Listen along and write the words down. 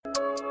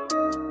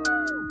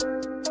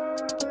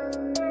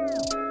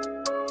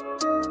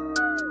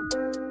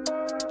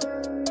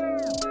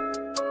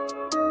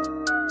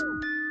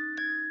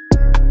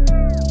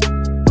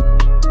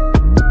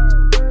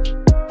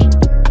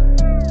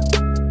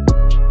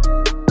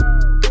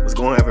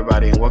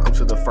everybody, and welcome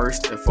to the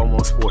First and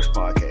Foremost Sports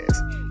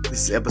Podcast.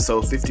 This is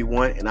episode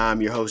 51, and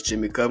I'm your host,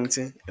 Jimmy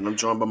Covington, and I'm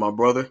joined by my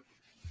brother.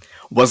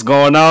 What's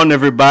going on,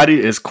 everybody?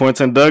 It's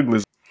Quentin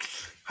Douglas.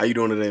 How you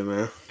doing today,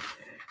 man?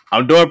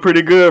 I'm doing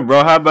pretty good,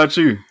 bro. How about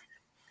you?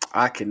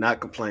 I cannot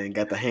complain.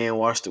 Got the hand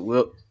wash the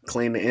whip,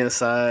 clean the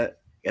inside,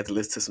 got to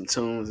listen to some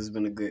tunes. It's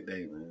been a good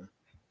day, man.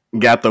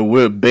 Got the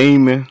whip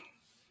beaming.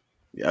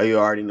 Yeah, you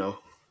already know.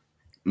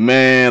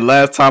 Man,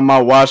 last time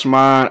I washed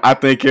mine, I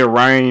think it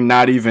rained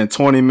not even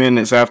 20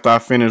 minutes after I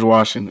finished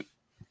washing it.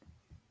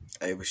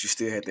 Hey, but you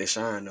still had that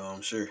shine, though,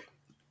 I'm sure.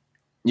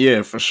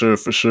 Yeah, for sure.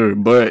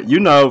 But,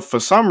 for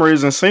some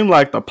reason, it seemed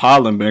like the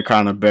pollen been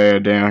kind of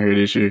bad down here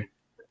this year.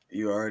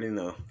 You already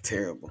know.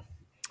 Terrible.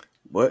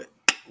 But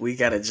we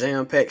got a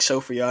jam-packed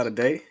show for y'all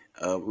today.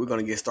 We're going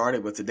to get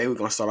started, but today we're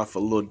going to start off a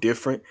little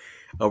different.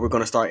 We're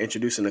going to start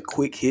introducing a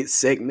quick hit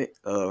segment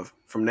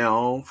from now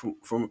on,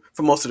 from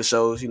most of the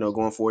shows,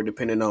 going forward,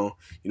 depending on,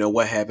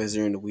 what happens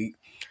during the week.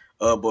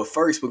 But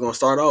first, we're going to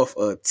start off.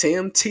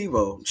 Tim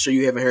Tebow, I'm sure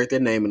you haven't heard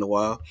that name in a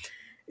while,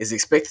 is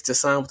expected to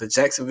sign with the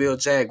Jacksonville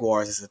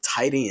Jaguars as a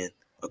tight end.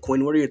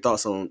 Quinn, what are your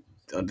thoughts on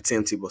the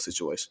Tim Tebow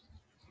situation?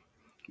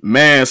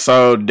 Man,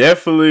 so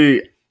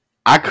definitely,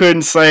 I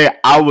couldn't say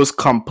I was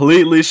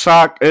completely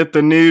shocked at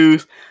the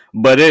news,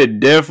 but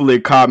it definitely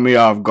caught me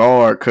off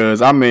guard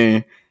because,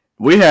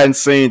 we hadn't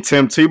seen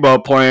Tim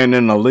Tebow playing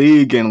in the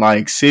league in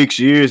like 6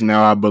 years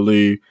now, I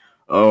believe.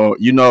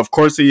 Of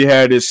course he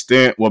had his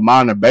stint with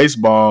minor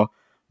baseball,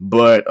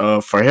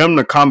 but for him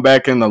to come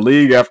back in the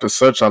league after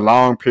such a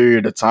long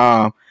period of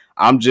time,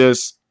 I'm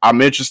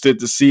interested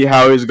to see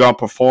how he's going to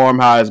perform,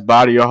 how his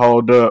body will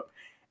hold up.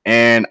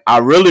 And I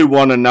really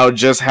want to know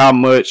just how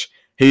much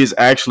he's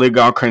actually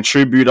going to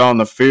contribute on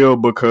the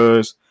field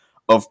because,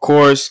 of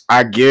course,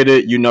 I get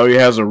it. He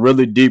has a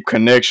really deep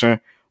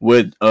connection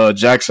with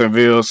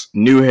Jacksonville's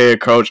new head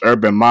coach,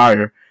 Urban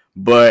Meyer.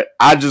 But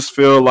I just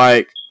feel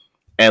like,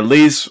 at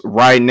least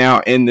right now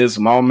in this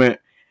moment,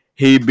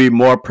 he'd be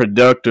more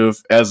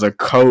productive as a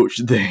coach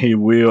than he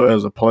will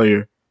as a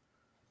player.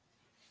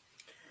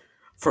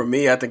 For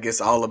me, I think it's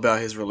all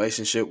about his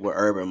relationship with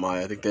Urban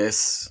Meyer. I think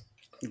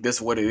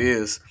that's what it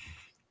is.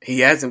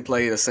 He hasn't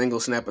played a single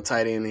snap of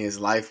tight end in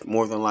his life,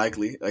 more than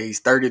likely. He's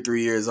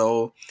 33 years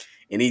old,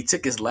 and he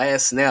took his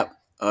last snap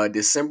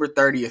December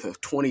 30th of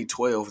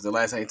 2012 was the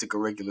last time he took a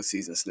regular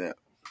season snap.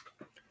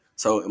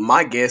 So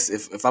my guess,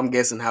 if I'm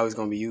guessing how he's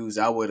going to be used,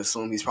 I would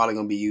assume he's probably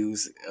going to be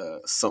used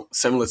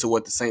similar to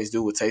what the Saints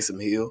do with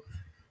Taysom Hill.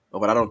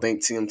 But I don't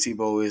think Tim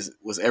Tebow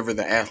was ever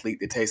the athlete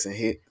that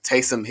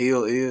Taysom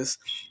Hill is.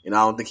 And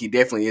I don't think he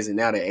definitely isn't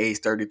now at age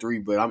 33.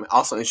 But I'm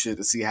also interested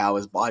to see how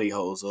his body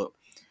holds up.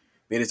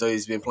 Being as though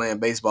he's been playing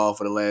baseball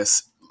for the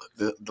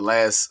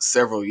last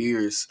several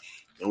years.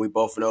 And we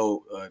both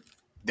know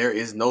there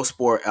is no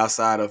sport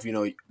outside of,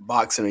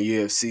 boxing or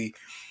UFC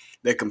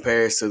that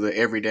compares to the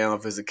every down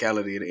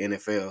physicality of the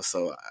NFL.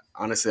 So,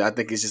 honestly, I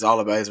think it's just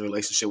all about his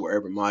relationship with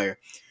Urban Meyer.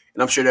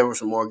 And I'm sure there were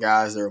some more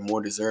guys that are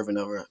more deserving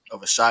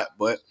of a shot,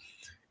 but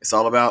it's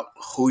all about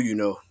who you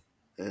know.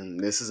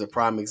 And this is a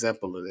prime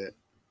example of that.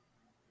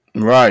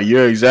 Right,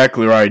 you're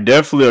exactly right.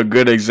 Definitely a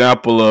good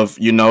example of,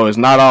 it's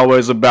not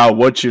always about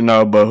what you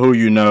know, but who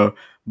you know.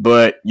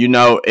 But,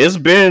 it's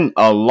been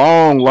a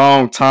long,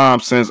 long time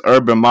since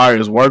Urban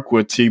Meyer's worked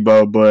with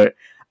Tebow, but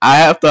I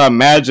have to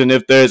imagine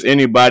if there's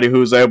anybody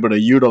who's able to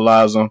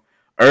utilize him,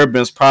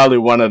 Urban's probably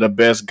one of the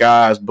best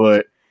guys.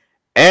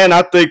 And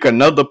I think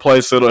another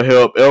place it'll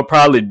help, it'll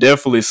probably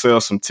definitely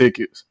sell some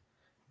tickets.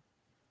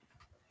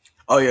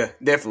 Oh, yeah,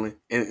 definitely.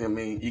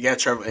 And, you got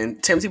Trevor.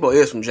 And Tim Tebow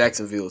is from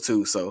Jacksonville,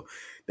 too, so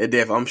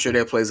I'm sure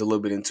that plays a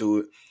little bit into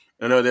it.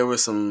 I know there were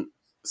some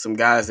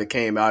guys that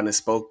came out and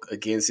spoke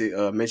against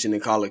it, mentioning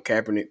Colin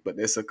Kaepernick, but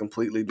it's a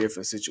completely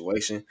different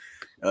situation.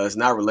 It's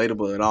not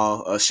relatable at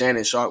all.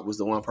 Shannon Sharp was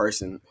the one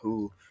person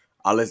who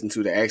I listened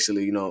to that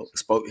actually,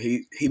 spoke.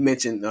 He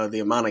mentioned the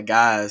amount of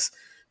guys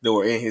that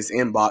were in his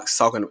inbox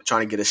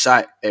trying to get a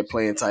shot at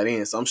playing tight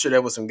end. So I'm sure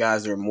there were some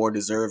guys that are more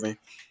deserving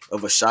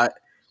of a shot.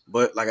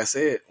 But like I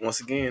said, once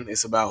again,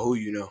 it's about who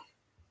you know.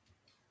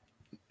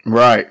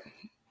 Right.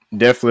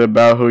 Definitely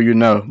about who you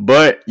know.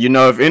 But,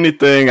 if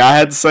anything, I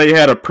had to say he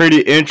had a pretty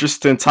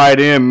interesting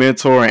tight end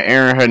mentor in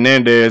Aaron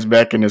Hernandez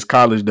back in his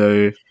college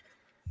days.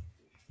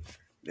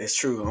 That's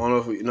true. I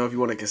don't know if you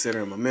want to consider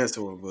him a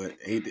mentor, but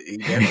he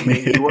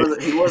definitely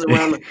he was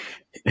around.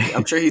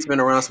 I'm sure he's been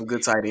around some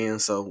good tight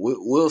ends, so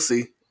we'll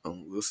see.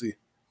 We'll see.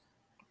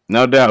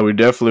 No doubt, we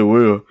definitely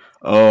will.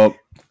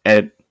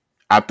 And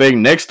I think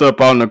next up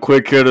on the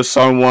quick hitter,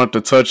 someone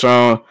to touch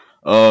on.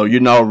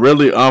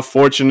 Really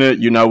unfortunate.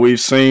 We've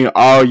seen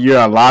all year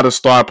a lot of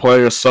star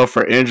players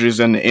suffer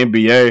injuries in the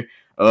NBA,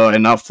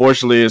 and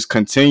unfortunately it's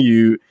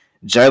continued.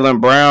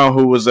 Jaylen Brown,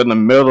 who was in the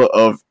middle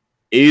of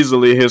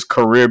easily his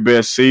career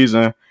best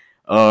season,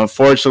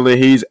 unfortunately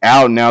he's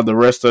out now the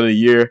rest of the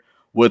year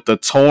with a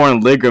torn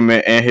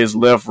ligament in his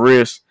left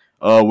wrist,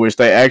 which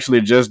they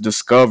actually just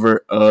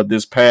discovered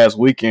this past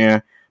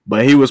weekend.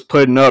 But he was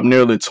putting up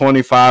nearly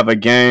 25 a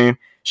game,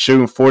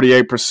 shooting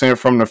 48%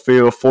 from the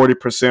field,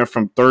 40%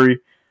 from three.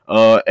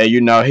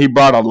 And he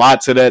brought a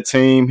lot to that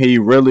team. He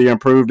really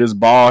improved his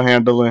ball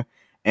handling,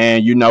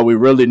 and we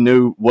really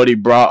knew what he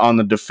brought on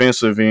the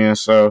defensive end.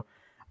 So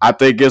I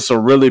think it's a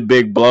really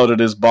big blow to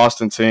this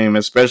Boston team,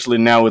 especially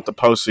now with the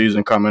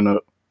postseason coming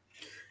up.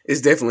 It's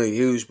definitely a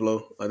huge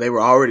blow. They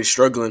were already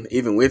struggling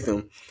even with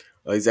him.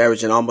 He's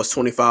averaging almost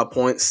 25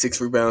 points,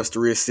 6 rebounds,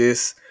 3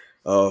 assists,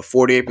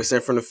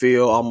 48% from the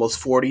field,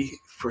 almost 40%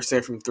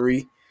 from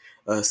three,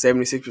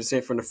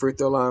 76% from the free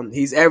throw line.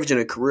 He's averaging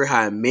a career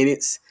high in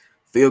minutes,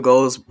 field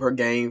goals per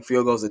game,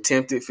 field goals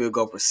attempted, field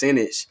goal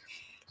percentage,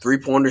 3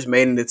 pointers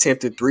made and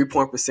attempted, 3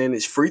 point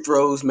percentage, free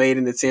throws made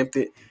and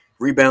attempted,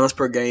 rebounds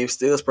per game,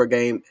 steals per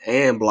game,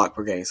 and block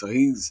per game. So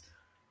he's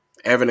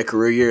having a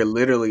career year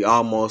literally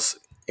almost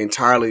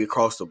entirely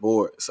across the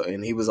board. So,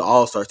 and he was an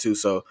all star too.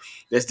 So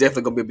that's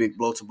definitely gonna be a big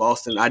blow to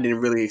Boston. I didn't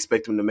really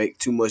expect him to make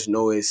too much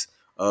noise,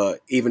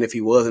 even if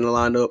he was in the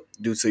lineup,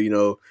 due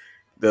to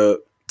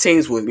the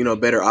teams with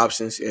better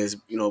options as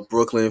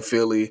Brooklyn,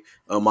 Philly,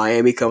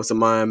 Miami comes to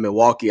mind,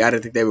 Milwaukee. I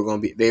didn't think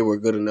they were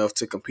good enough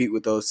to compete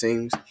with those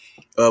teams.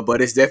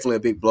 But it's definitely a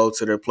big blow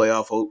to their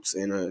playoff hopes,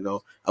 and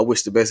I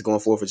wish the best going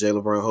forward for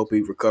Jaylen Brown. Hope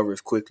he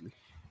recovers quickly.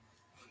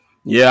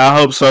 Yeah, I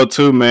hope so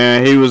too,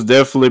 man. He was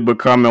definitely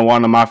becoming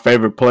one of my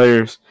favorite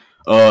players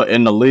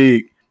in the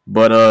league.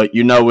 But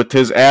with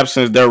his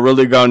absence, they're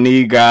really gonna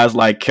need guys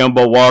like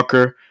Kemba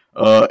Walker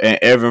and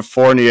Evan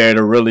Fournier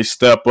to really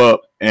step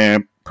up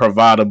and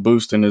provide a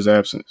boost in his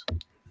absence.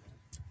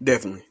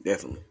 Definitely,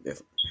 definitely,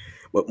 definitely.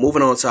 But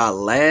moving on to our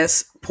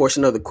last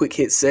portion of the quick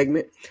hit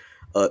segment,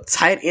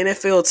 tight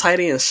NFL tight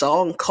end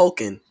Sean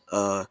Culkin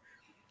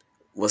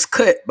was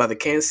cut by the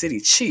Kansas City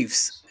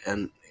Chiefs,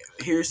 and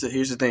here's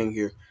the thing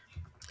here.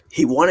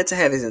 He wanted to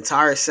have his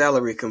entire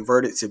salary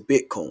converted to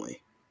Bitcoin.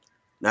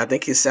 Now I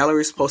think his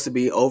salary is supposed to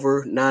be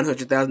over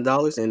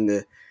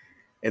 $900,000,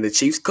 and the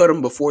Chiefs cut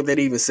him before that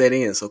even set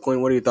in. So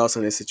Quinn, what are your thoughts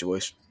on this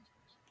situation?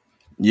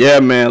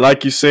 Yeah, man.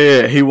 Like you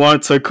said, he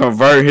wanted to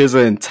convert his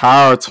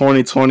entire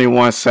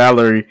 2021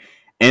 salary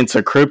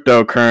into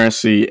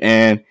cryptocurrency.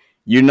 And,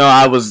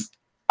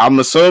 I'm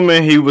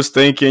assuming he was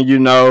thinking,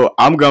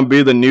 I'm going to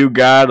be the new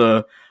guy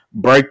to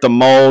break the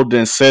mold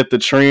and set the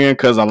trend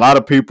because a lot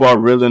of people are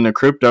really into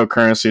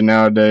cryptocurrency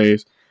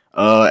nowadays.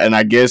 And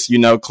I guess,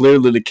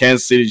 clearly the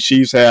Kansas City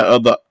Chiefs had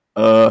other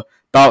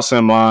thoughts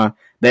in mind.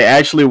 They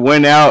actually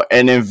went out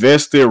and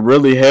invested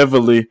really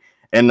heavily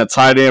in the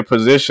tight end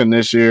position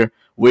this year.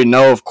 We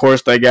know, of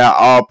course, they got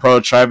all pro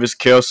Travis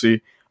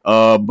Kelsey,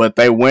 but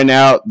they went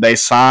out, they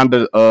signed,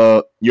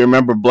 you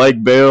remember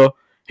Blake Bell?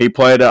 He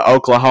played at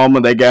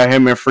Oklahoma. They got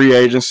him in free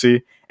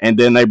agency, and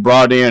then they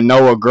brought in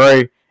Noah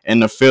Gray in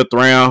the fifth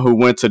round, who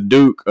went to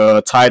Duke,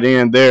 tight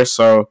end there.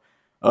 So,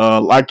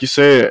 like you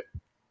said,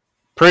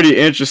 pretty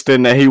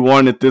interesting that he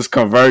wanted this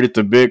converted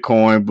to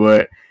Bitcoin,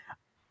 but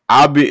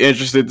I'll be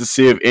interested to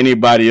see if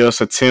anybody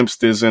else attempts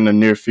this in the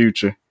near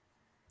future.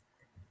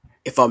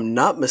 If I'm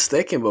not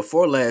mistaken,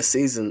 before last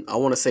season, I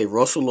want to say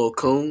Russell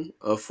Okung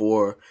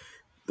for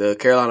the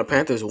Carolina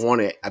Panthers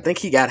wanted. I think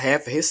he got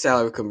half of his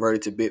salary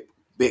converted to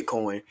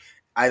Bitcoin.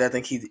 I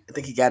think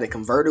he got it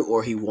converted,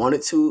 or he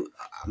wanted to.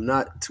 I'm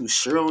not too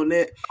sure on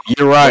that,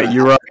 You're but right.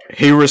 You're right.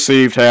 He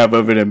received half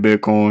of it in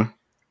Bitcoin.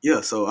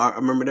 yeah. So I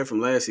remember that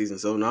from last season.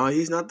 So no,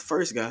 he's not the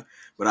first guy,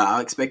 but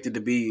I expect it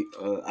to be.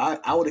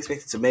 I would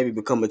expect it to maybe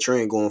become a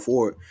trend going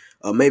forward.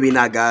 Maybe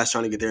not guys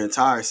trying to get their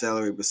entire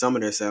salary, but some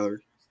of their salary.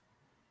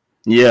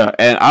 Yeah,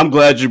 and I'm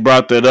glad you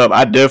brought that up.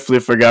 I definitely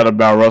forgot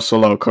about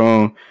Russell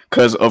Okung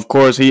because, of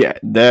course, he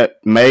that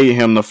made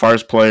him the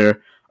first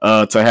player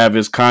to have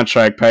his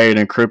contract paid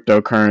in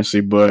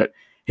cryptocurrency. But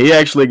he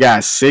actually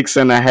got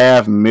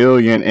 6.5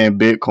 million in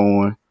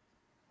Bitcoin.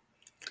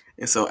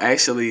 And so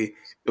actually,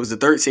 it was a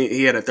 13.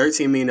 He had a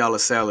 $13 million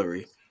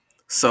salary.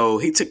 So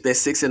he took that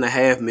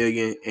 6.5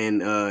 million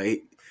and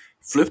he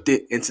flipped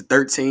it into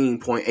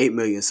 13.8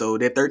 million. So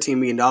that $13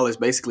 million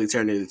basically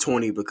turned into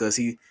 20 because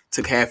he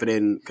took half of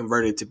it and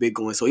converted it to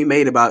Bitcoin. So he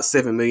made about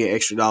 7 million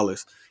extra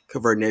dollars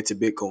converting that to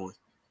Bitcoin.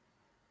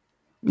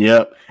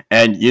 Yep,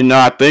 and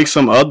I think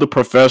some other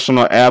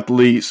professional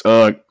athletes,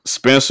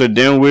 Spencer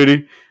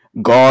Dinwiddie,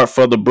 guard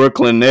for the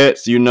Brooklyn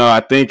Nets. I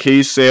think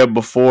he said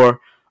before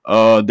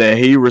that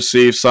he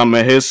received some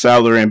of his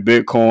salary in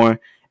Bitcoin,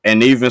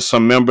 and even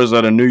some members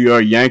of the New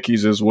York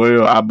Yankees as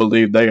well. I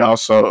believe they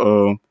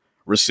also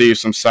received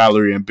some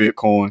salary in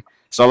Bitcoin.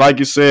 So, like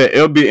you said,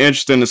 it'll be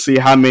interesting to see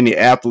how many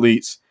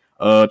athletes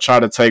try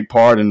to take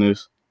part in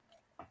this.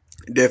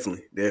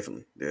 Definitely,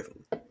 definitely,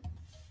 definitely.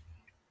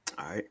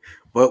 All right.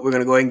 But we're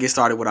going to go ahead and get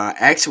started with our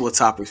actual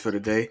topics for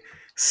today.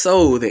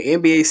 So, the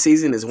NBA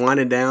season is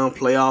winding down.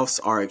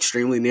 Playoffs are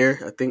extremely near.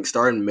 I think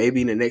starting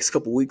maybe in the next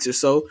couple weeks or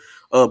so.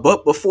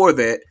 But before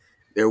that,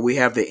 there we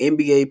have the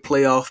NBA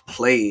playoff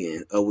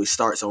play-in, which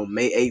starts on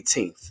May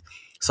 18th.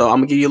 So, I'm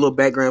going to give you a little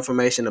background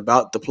information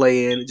about the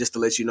play-in just to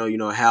let you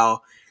know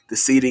how the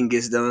seeding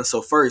gets done.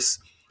 So, first,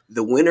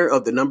 the winner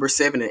of the number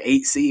 7 and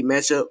 8 seed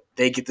matchup,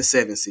 they get the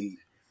 7 seed.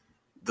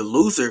 The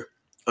loser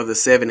of the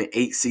 7 and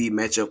 8 seed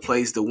matchup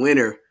plays the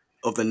winner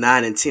of the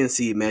 9 and 10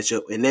 seed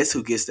matchup, and that's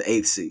who gets the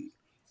 8th seed.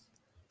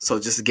 So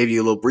just to give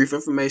you a little brief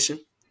information,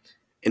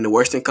 in the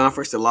Western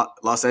Conference, the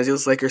Los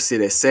Angeles Lakers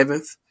sit at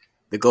seventh,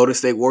 the Golden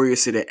State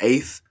Warriors sit at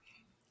eighth,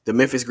 the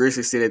Memphis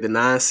Grizzlies sit at the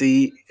 9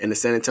 seed, and the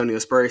San Antonio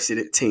Spurs sit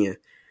at 10.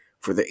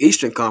 For the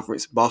Eastern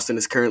Conference, Boston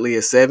is currently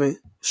at 7,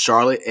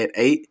 Charlotte at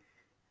 8,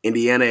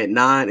 Indiana at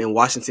 9, and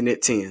Washington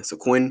at 10. So,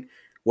 Quinn,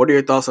 what are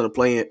your thoughts on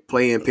the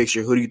play-in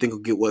picture? Who do you think will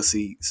get what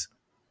seeds?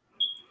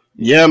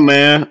 Yeah,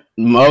 man.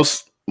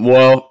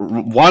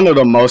 One of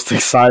the most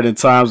exciting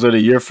times of the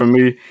year for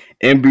me.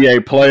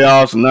 NBA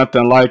playoffs,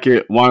 nothing like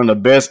it. One of the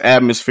best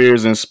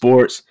atmospheres in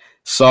sports.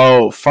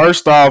 So,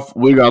 first off,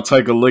 we're going to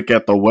take a look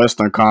at the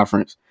Western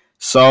Conference.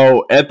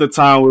 So, at the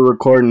time we're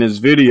recording this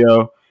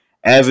video,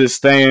 as it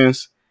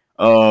stands,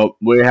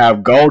 we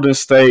have Golden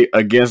State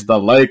against the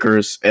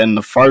Lakers in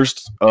the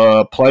first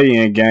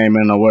play-in game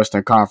in the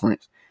Western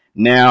Conference.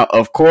 Now,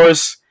 of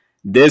course,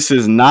 this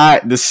is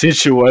not the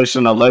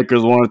situation the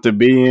Lakers wanted to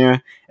be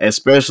in,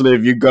 especially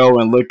if you go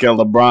and look at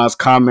LeBron's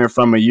comment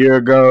from a year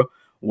ago,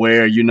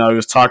 where he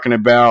was talking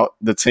about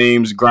the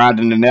teams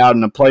grinding it out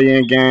in the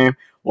play-in game.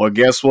 Well,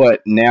 guess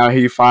what? Now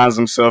he finds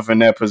himself in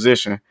that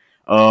position,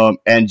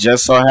 and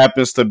just so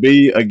happens to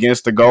be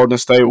against the Golden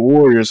State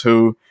Warriors,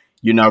 who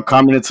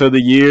coming into the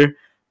year,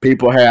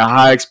 people had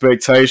high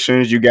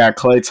expectations. You got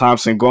Klay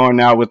Thompson going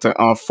out with the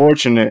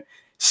unfortunate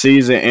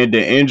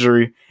season-ending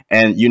injury.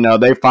 And,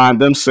 they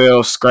find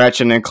themselves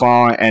scratching and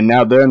clawing, and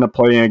now they're in the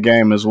play-in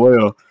game as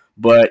well.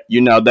 But,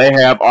 they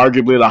have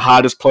arguably the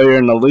hottest player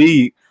in the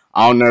league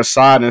on their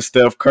side in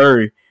Steph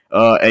Curry.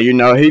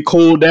 And, he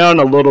cooled down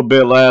a little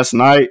bit last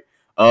night.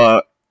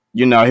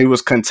 He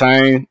was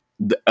contained.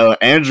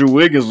 Andrew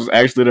Wiggins was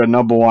actually their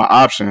number one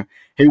option.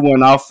 He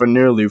went off for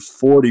nearly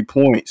 40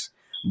 points.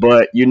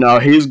 But,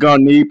 he's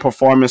going to need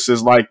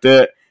performances like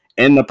that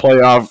in the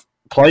playoff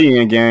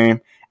play-in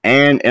game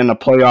and in a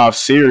playoff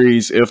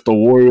series if the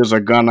Warriors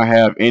are going to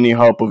have any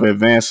hope of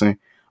advancing.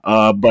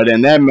 But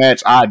in that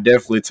match, I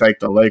definitely take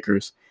the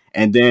Lakers.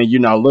 And then,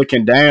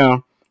 looking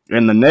down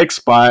in the next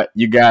spot,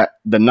 you got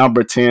the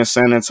number 10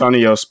 San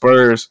Antonio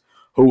Spurs,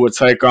 who would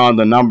take on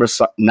the number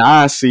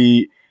 9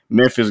 seed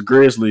Memphis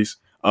Grizzlies.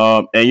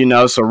 And,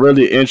 it's a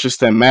really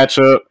interesting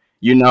matchup.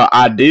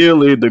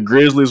 Ideally, the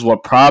Grizzlies will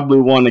probably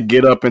want to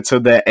get up into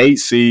that 8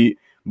 seed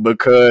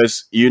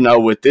because,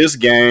 with this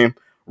game,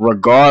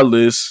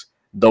 regardless,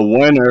 the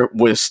winner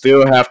would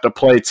still have to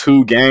play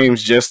 2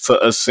 games just to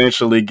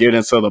essentially get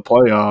into the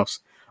playoffs.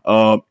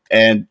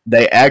 And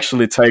they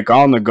actually take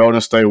on the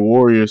Golden State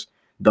Warriors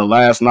the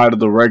last night of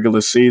the regular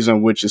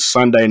season, which is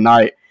Sunday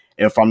night,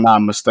 if I'm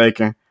not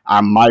mistaken.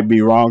 I might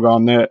be wrong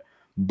on that.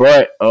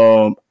 But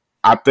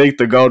I think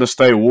the Golden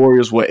State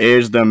Warriors will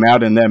edge them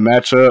out in that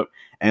matchup.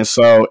 And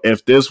so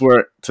if this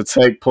were to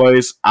take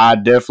place, I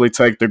definitely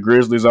take the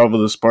Grizzlies over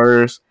the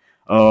Spurs.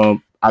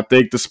 I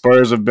think the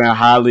Spurs have been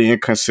highly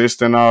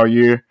inconsistent all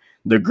year.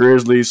 The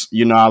Grizzlies,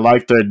 I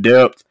like their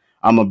depth.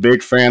 I'm a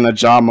big fan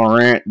of Ja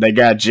Morant. They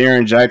got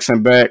Jaren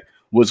Jackson back,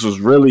 which was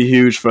really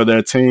huge for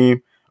their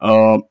team.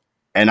 And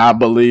I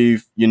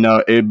believe,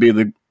 it'd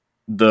be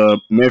the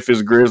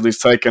Memphis Grizzlies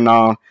taking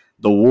on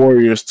the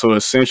Warriors to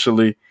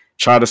essentially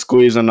try to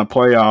squeeze in the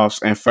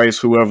playoffs and face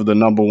whoever the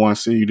number 1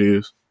 seed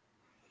is.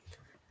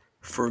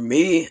 For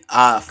me,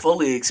 I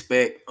fully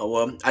expect.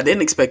 Well, I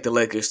didn't expect the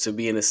Lakers to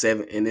be in a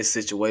 7 in this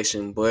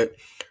situation, but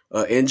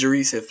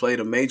injuries have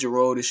played a major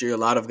role this year. A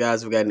lot of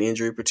guys have gotten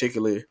injured,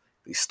 particularly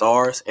the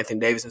stars.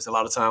 Anthony Davis missed a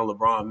lot of time.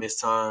 LeBron missed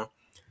time.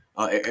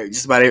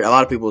 Just about a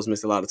lot of people has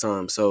missed a lot of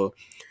time. So,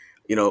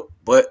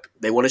 but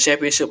they won a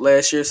championship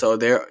last year, so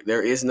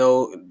there is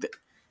no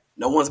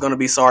one's going to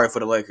be sorry for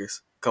the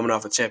Lakers coming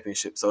off a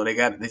championship. So they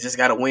just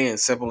got to win.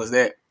 Simple as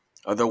that.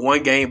 They're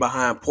 1 game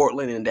behind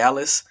Portland and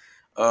Dallas,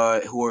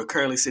 who are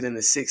currently sitting in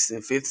the 6th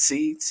and 5th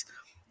seeds.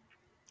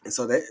 And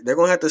so they're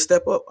going to have to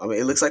step up. I mean,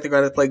 it looks like they're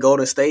going to play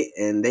Golden State,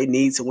 and they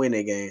need to win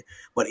that game.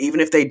 But even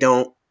if they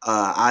don't,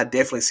 I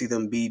definitely see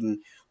them beating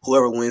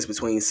whoever wins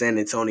between San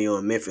Antonio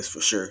and Memphis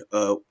for sure.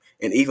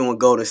 And even with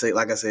Golden State,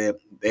 like I said,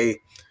 they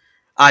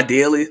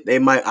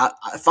might.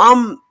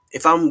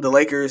 If I'm the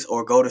Lakers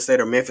or Golden State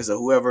or Memphis or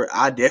whoever,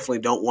 I definitely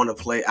don't want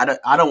to play. I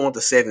don't want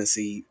the 7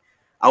 seed.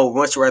 I would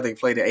much rather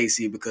play the 8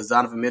 seed because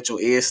Donovan Mitchell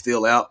is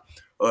still out,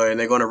 and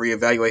they're going to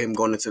reevaluate him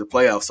going into the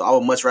playoffs. So I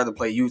would much rather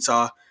play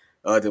Utah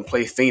than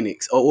play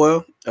Phoenix. Oh,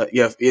 well,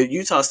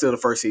 Utah's still the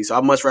 1st seed, so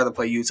I'd much rather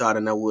play Utah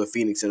than I would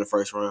Phoenix in the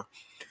first round.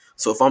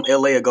 So if I'm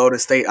LA or Golden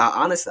State,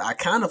 I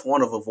kind of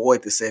want to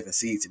avoid the 7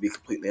 seed, to be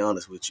completely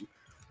honest with you.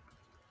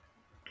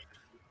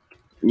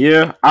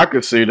 Yeah, I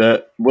could see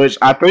that. Which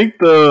I believe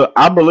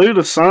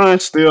the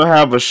Suns still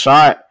have a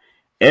shot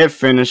at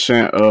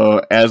finishing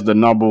as the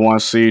number 1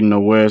 seed in the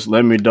West.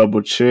 Let me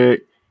double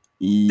check.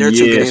 They're 2 games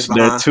Yes, they're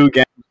behind. 2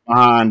 games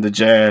behind the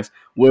Jazz,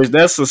 which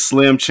that's a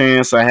slim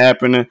chance of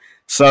happening.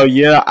 So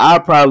yeah,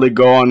 I'd probably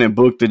go on and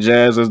book the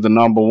Jazz as the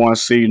number 1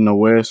 seed in the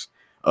West.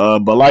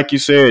 But like you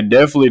said,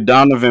 definitely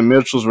Donovan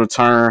Mitchell's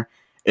return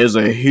is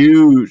a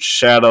huge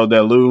shadow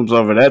that looms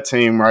over that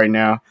team right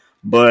now.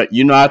 But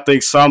I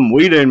think something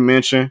we didn't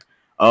mention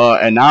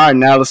in our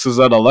analysis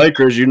of the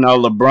Lakers,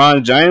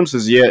 LeBron James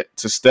is yet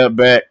to step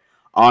back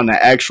on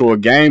the actual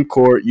game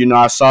court.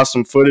 I saw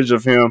some footage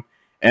of him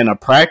in a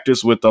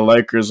practice with the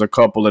Lakers a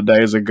couple of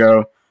days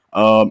ago,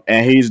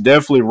 and he's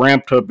definitely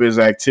ramped up his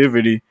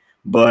activity.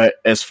 But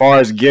as far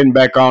as getting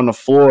back on the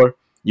floor,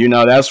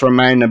 that's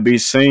remaining to be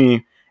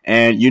seen.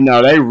 And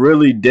they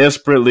really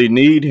desperately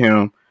need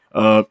him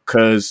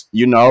because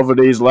over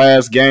these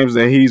last games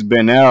that he's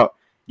been out,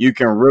 you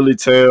can really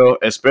tell,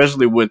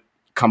 especially with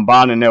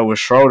combining that with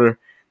Schroeder,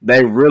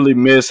 they really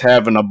miss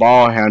having a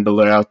ball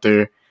handler out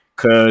there.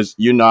 Because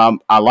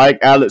I like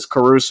Alex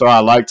Caruso, I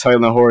like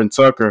Taylor Horton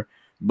Tucker,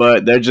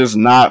 but they're just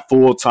not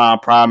full time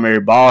primary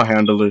ball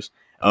handlers.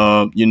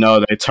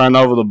 They turn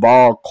over the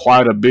ball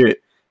quite a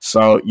bit.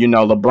 So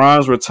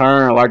LeBron's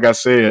return, like I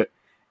said,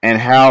 and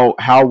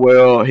how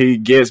well he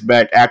gets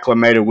back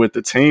acclimated with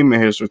the team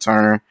in his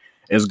return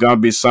is going to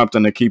be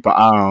something to keep an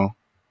eye on.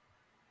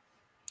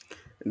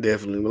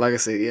 Definitely, but like I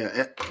said,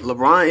 yeah,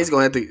 LeBron is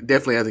going to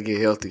definitely have to get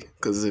healthy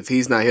because if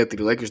he's not healthy,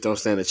 the Lakers don't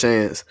stand a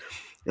chance.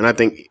 And I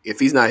think if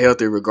he's not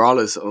healthy,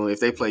 regardless if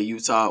they play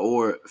Utah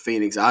or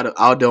Phoenix, I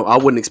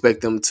wouldn't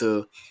expect them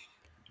to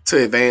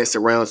advance to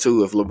round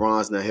two if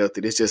LeBron's not healthy.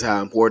 That's just how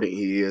important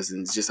he is,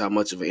 and it's just how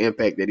much of an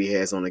impact that he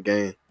has on the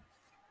game.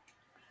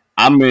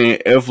 I mean,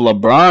 if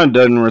LeBron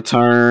doesn't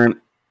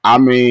return, I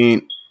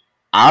mean,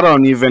 I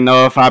don't even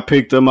know if I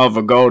picked him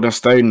over Golden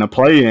State in the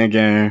play-in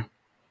game.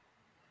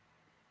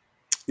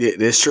 Yeah,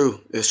 that's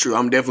true. That's true.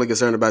 I'm definitely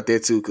concerned about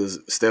that too because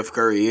Steph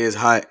Curry is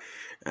hot,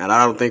 and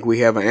I don't think we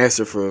have an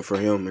answer for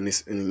him.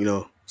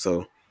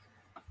 So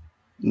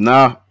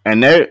Nah,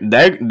 and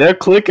they're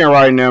clicking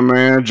right now,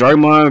 man.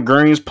 Draymond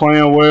Green's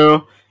playing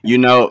well.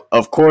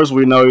 Of course,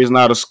 we know he's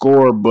not a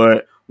scorer,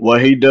 but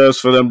what he does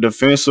for them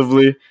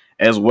defensively,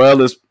 as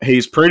well as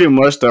he's pretty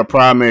much their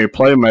primary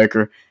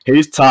playmaker.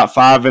 He's top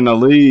 5 in the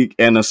league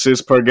in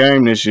assists per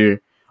game this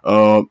year.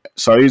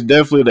 So he's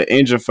definitely the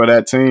engine for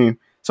that team.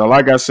 So,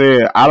 like I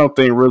said, I don't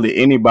think really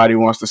anybody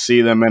wants to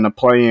see them in the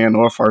play-in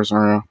or first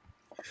round.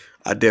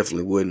 I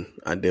definitely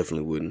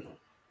wouldn't.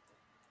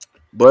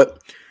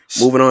 But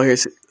moving on here.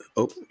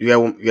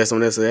 You got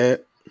something else to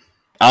add?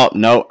 Oh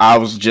no, I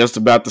was just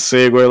about to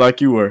segue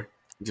like you were.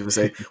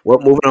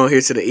 Moving on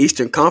here to the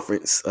Eastern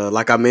Conference.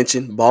 Like I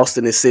mentioned,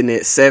 Boston is sitting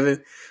at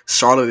 7,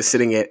 Charlotte is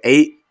sitting at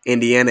 8,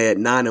 Indiana at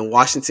 9, and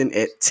Washington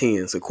at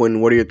 10. So,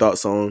 Quentin, what are your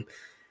thoughts on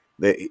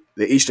the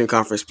Eastern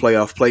Conference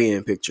playoff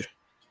play-in picture?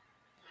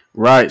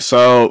 Right.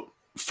 So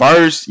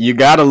first, you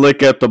got to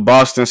look at the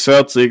Boston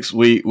Celtics.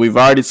 We've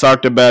already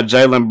talked about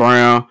Jaylen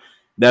Brown.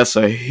 That's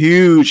a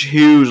huge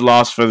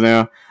loss for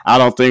them. I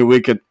don't think we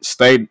could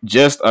state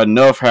just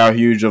enough how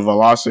huge of a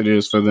loss it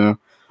is for them.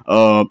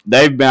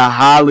 They've been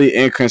highly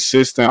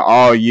inconsistent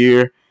all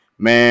year,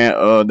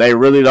 man. They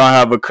really don't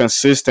have a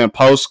consistent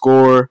post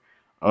scorer.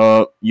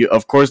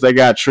 Of course, they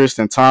got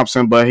Tristan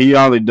Thompson, but he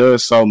only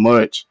does so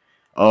much.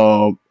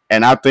 And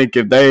I think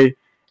if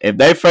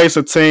they face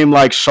a team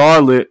like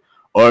Charlotte,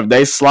 or if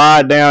they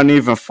slide down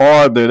even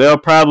farther, they'll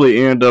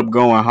probably end up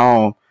going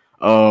home.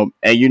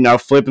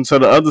 And flipping to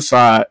the other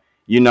side,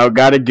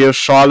 got to give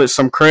Charlotte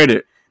some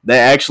credit. They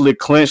actually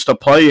clinched a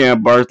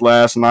play-in berth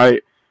last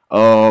night.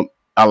 A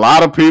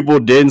lot of people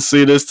didn't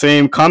see this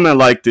team coming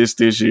like this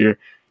year.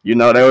 They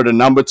were the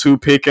number 2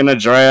 pick in the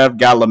draft,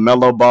 got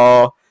LaMelo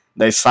Ball.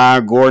 They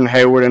signed Gordon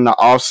Hayward in the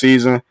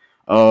offseason.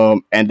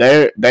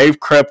 And they've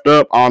crept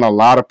up on a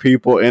lot of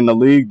people in the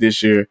league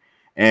this year.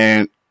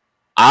 And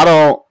I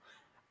don't,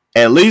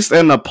 at least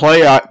in the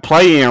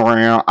play-in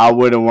round, I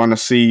wouldn't want to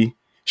see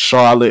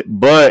Charlotte.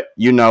 But,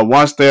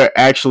 once they're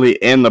actually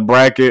in the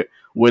bracket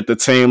with a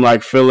team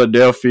like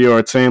Philadelphia or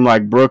a team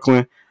like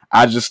Brooklyn,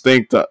 I just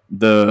think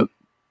the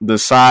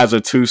sides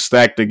are too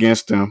stacked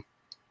against them.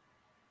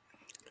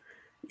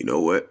 You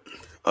know what?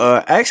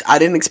 Actually, I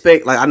didn't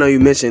expect, like I know you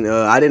mentioned,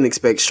 I didn't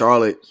expect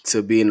Charlotte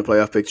to be in the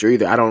playoff picture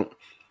either.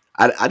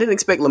 I didn't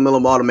expect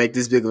LaMelo Ball to make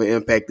this big of an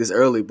impact this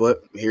early,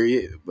 but here he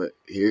is.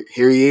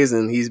 Here he is,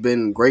 and he's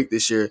been great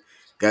this year.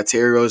 Got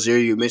Terry Rozier.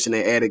 You mentioned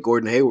they added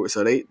Gordon Hayward,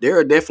 so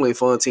they're definitely a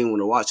fun team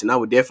to watch, and I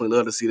would definitely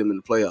love to see them in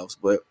the playoffs.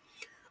 But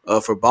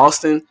for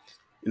Boston,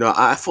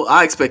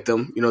 I expect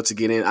them, to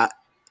get in.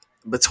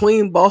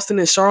 Between Boston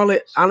and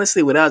Charlotte,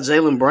 honestly, without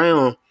Jaylen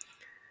Brown,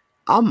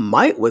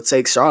 I would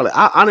take Charlotte.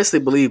 I honestly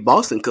believe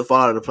Boston could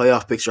fall out of the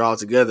playoff picture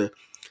altogether.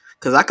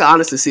 Because I could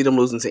honestly see them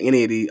losing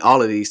to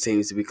all of these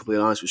teams, to be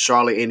completely honest, with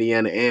Charlotte,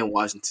 Indiana, and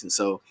Washington.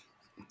 So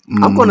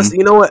I'm going to,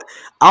 you know what?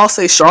 I'll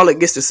say Charlotte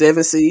gets the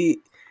 7 seed,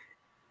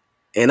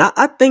 and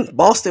I think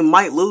Boston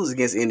might lose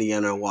against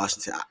Indiana and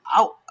Washington.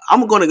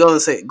 I'm going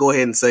to go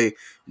ahead and say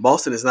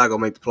Boston is not going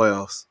to make the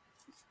playoffs.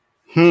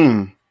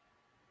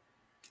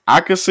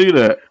 I can see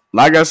that.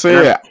 Like I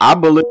said, I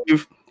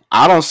believe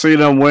I don't see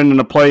them winning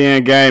the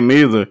play-in game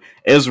either.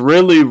 It's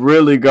really,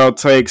 really going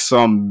to take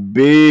some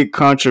big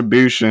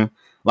contribution,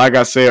 like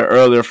I said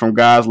earlier, from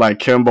guys like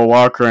Kemba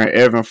Walker and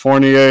Evan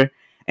Fournier.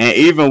 And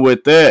even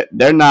with that,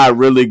 they're not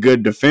really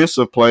good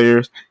defensive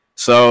players.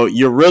 So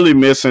you're really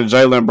missing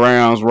Jaylen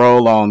Brown's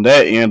role on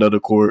that end of the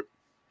court.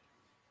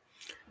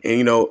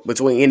 And,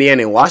 between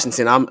Indiana and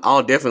Washington,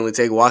 I'll definitely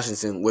take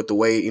Washington with the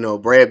way,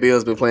 Brad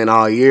Beal's been playing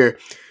all year.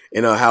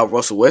 and how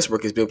Russell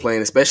Westbrook has been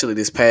playing, especially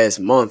this past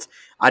month.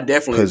 I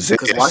definitely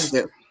because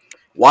Possessed.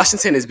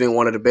 Washington has been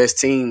one of the best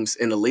teams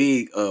in the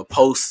league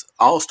post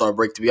All Star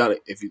break. To be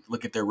honest, if you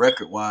look at their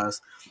record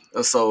wise,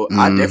 so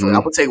I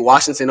Mm-hmm. would take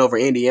Washington over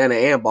Indiana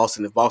and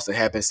Boston if Boston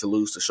happens to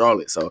lose to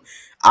Charlotte. So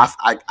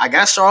I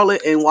got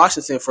Charlotte and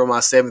Washington for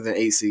my seventh and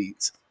eighth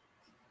seeds.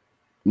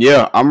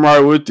 Yeah, I'm right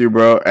with you,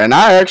 bro. And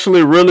I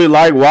actually really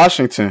like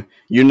Washington.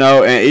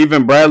 And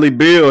even Bradley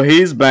Beal,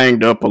 he's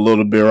banged up a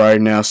little bit right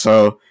now.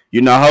 So,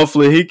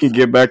 hopefully he can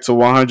get back to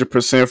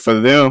 100% for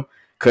them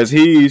cuz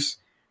he's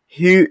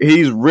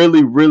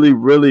really really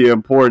really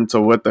important to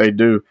what they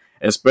do,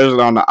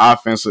 especially on the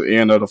offensive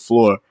end of the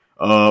floor.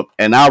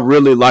 And I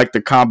really like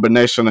the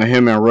combination of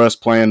him and Russ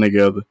playing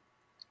together.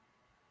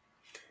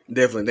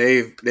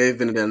 Definitely, they've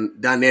been a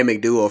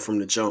dynamic duo from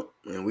the jump,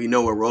 and we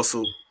know what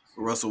Russell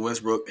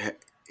Westbrook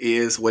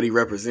is, what he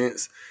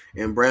represents,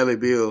 and Bradley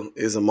Beal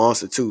is a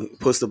monster too. He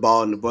puts the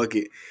ball in the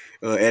bucket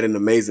at an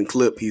amazing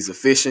clip. He's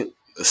efficient,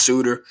 a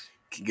shooter,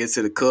 can get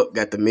to the cup,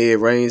 got the mid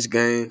range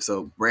game.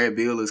 So Brad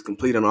Beal is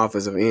complete on the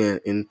offensive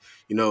end, and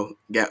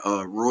got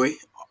Roy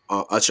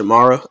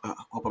Achamara. I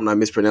hope I'm not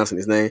mispronouncing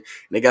his name. And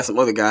they got some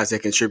other guys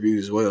that contribute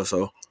as well.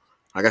 So,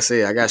 like I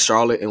said, I got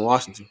Charlotte and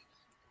Washington.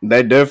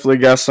 They definitely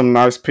got some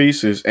nice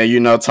pieces.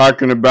 And,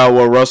 talking about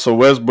what Russell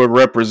Westbrook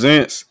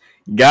represents,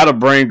 got to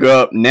bring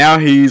up now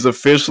he's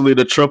officially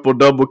the triple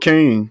double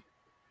king.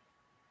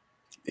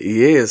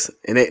 He is,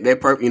 and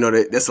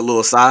that's a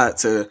little side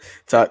to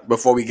talk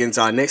before we get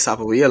into our next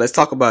topic. But yeah, let's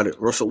talk about it.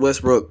 Russell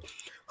Westbrook,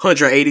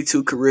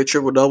 182 career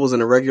triple doubles in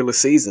the regular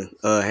season.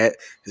 Has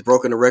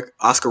broken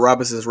Oscar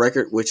Robinson's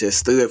record, which has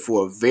stood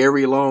for a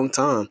very long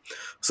time.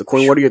 So,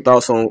 Quinn, what are your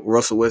thoughts on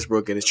Russell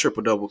Westbrook and his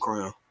triple double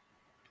crown?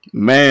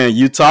 Man,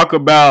 you talk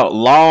about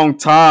long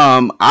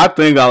time. I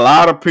think a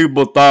lot of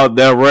people thought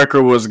that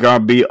record was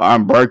gonna be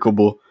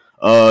unbreakable.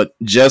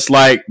 Just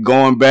like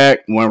going back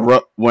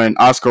when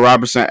Oscar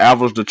Robertson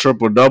averaged a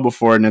triple double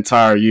for an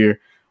entire year,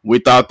 we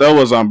thought that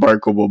was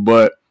unbreakable.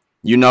 But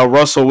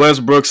Russell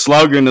Westbrook's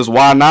slogan is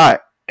 "Why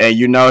not?" And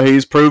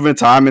he's proven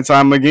time and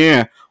time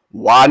again,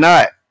 why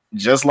not?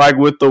 Just like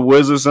with the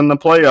Wizards in the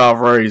playoff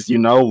race,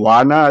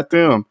 why not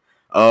them?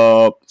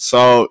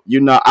 So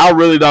I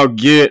really don't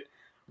get.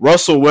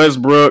 Russell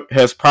Westbrook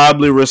has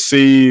probably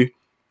received,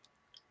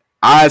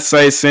 I'd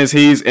say, since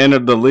he's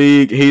entered the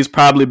league, he's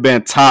probably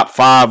been top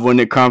 5 when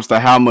it comes to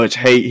how much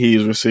hate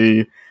he's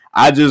received.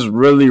 I just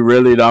really,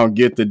 really don't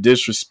get the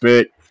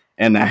disrespect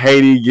and the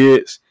hate he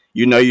gets.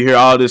 You hear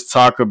all this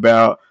talk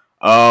about,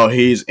 oh,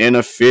 he's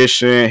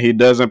inefficient. He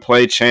doesn't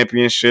play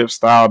championship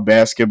style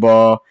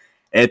basketball.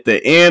 At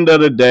the end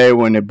of the day,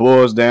 when it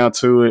boils down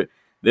to it,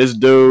 this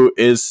dude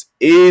is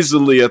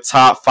easily a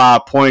top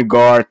 5 point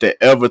guard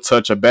to ever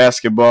touch a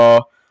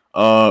basketball.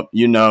 And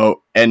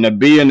to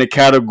be in the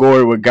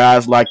category with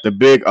guys like the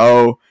Big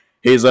O,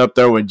 he's up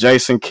there with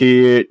Jason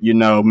Kidd,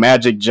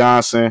 Magic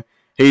Johnson.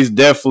 He's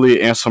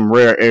definitely in some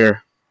rare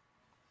air.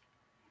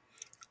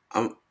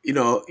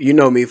 You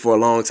know me for a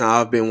long time.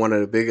 I've been one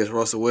of the biggest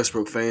Russell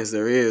Westbrook fans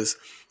there is,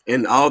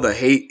 and all the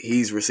hate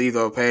he's received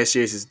over past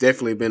years has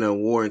definitely been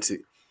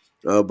unwarranted.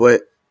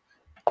 But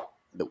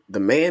the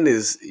man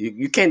is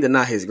you can't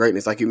deny his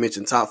greatness. Like you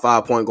mentioned, top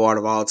 5 point guard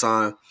of all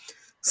time,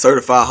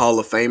 certified Hall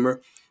of Famer.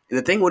 And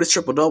the thing with his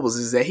triple doubles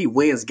is that he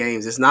wins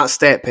games. It's not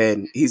stat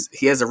padding.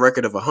 He has a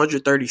record of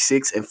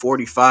 136 and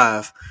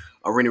 45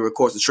 when he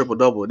records a triple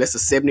double. That's a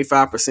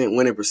 75%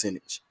 winning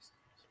percentage.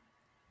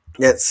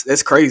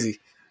 That's crazy.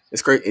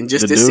 It's great. And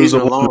just The this dude's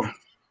season a alone,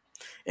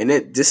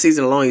 winner. this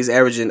season alone, he's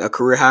averaging a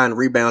career high in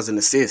rebounds and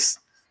assists.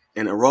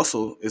 And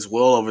Russell is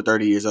well over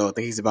 30 years old. I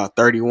think he's about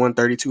 31,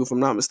 32, if I'm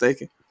not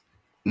mistaken.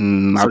 I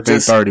So think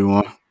just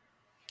 31.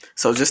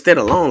 So just that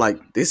alone,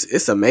 like this,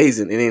 it's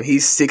amazing. And then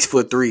he's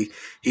 6'3".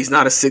 He's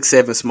not a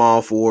 6'7"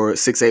 small forward,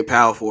 6'8"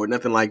 power forward,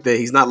 nothing like that.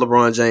 He's not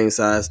LeBron James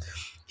size.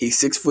 He's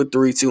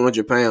 6'3",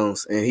 200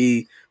 pounds, and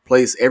he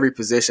plays every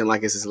position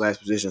like it's his last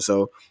position.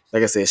 So,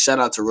 like I said, shout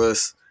out to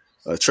Russ,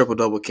 triple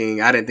double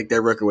king. I didn't think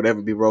that record would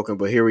ever be broken,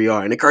 but here we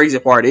are. And the crazy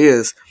part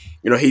is,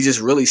 he just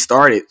really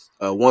started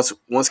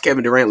once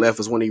Kevin Durant left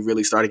was when he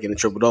really started getting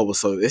triple double.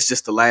 So it's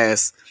just the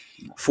last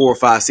 4 or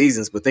 5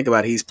 seasons. But think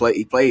about it,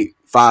 he played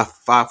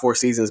 4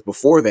 seasons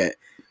before that.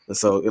 And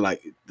so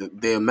like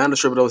the amount of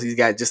triple doubles he's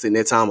got just in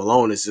that time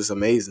alone is just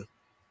amazing.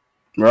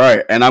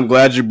 Right. And I'm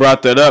glad you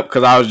brought that up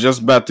because I was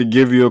just about to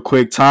give you a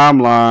quick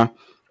timeline.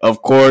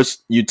 Of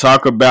course, you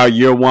talk about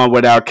year one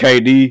without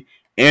KD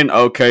in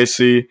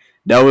OKC.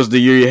 That was the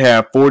year you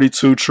had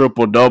 42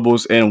 triple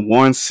doubles in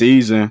one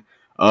season.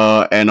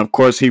 And of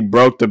course, he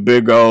broke the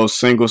big old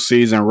single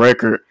season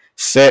record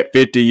set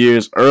 50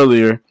 years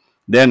earlier.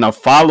 Then the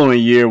following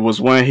year was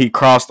when he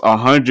crossed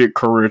 100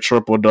 career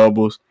triple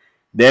doubles.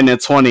 Then in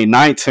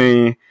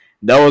 2019,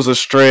 that was a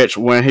stretch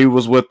when he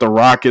was with the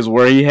Rockets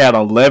where he had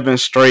 11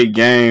 straight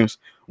games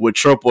with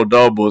triple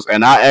doubles.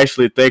 And I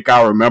actually think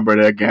I remember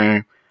that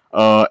game.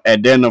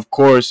 And then, of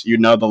course, the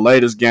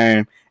latest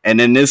game.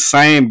 And in this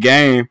same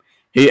game,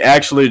 he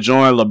actually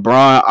joined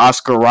LeBron,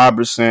 Oscar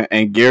Robertson,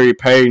 and Gary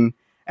Payton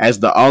as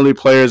the only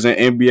players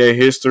in NBA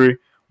history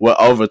with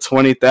over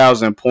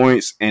 20,000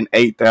 points and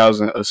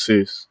 8,000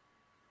 assists.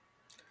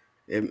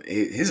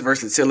 His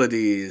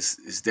versatility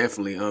is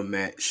definitely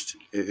unmatched.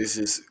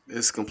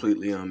 It's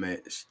completely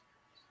unmatched.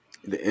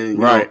 And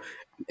Right.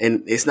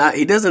 and it's not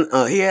he doesn't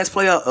he has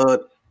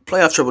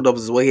playoff triple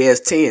doubles as well. He has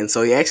 10,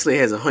 so he actually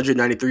has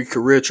 193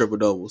 career triple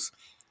doubles.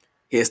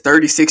 He has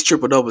 36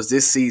 triple doubles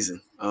this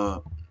season,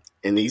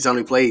 and he's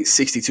only played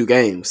 62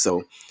 games.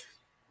 So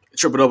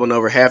triple double in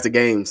over half the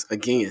games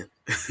again.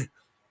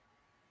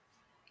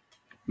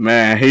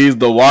 Man, he's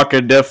the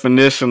walking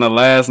definition of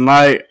last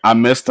night. I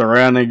messed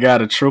around and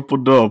got a triple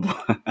double.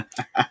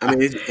 I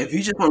mean, if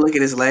you just want to look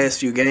at his last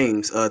few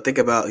games, think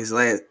about his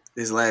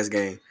last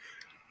game: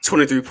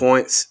 23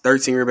 points,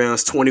 13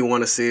 rebounds,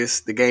 21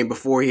 assists. The game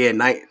before he had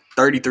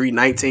 33,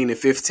 19, and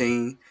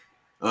 15,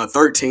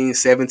 13,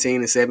 17,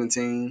 and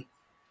 17.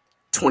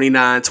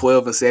 29,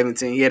 12, and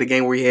 17. He had a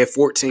game where he had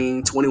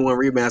 14, 21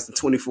 rebounds, and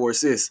 24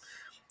 assists.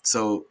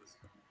 So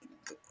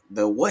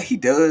the what he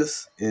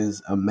does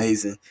is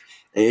amazing.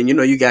 And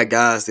you got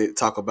guys that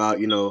talk about,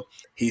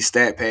 he's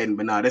stat padding,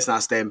 but no, that's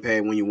not stat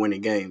padding when you're winning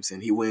games.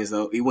 And he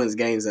wins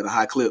games at a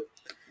high clip.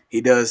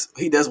 He does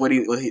what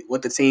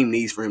the team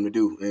needs for him to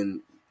do,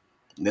 and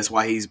that's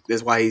why he's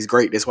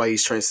great. That's why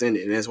he's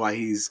transcendent, and that's why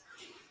he's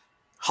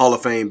Hall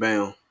of Fame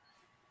bound.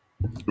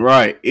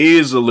 Right,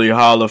 easily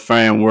Hall of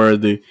Fame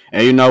worthy.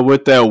 And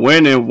with that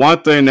winning,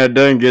 one thing that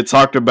doesn't get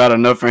talked about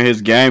enough in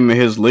his game and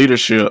his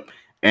leadership.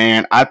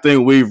 And I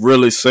think we've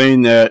really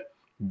seen that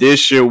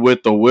this year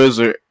with the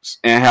Wizards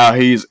and how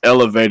he's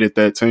elevated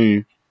that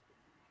team.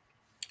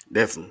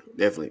 Definitely,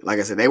 definitely. Like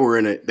I said, they were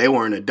in a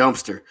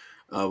dumpster,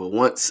 but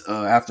once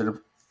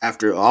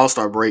after All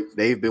Star break,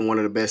 they've been one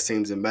of the best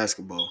teams in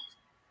basketball.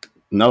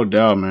 No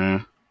doubt,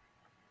 man.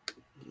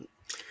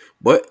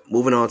 But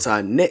moving on to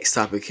our next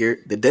topic here,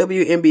 the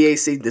WNBA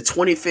season, the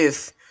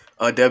 25th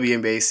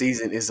WNBA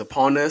season is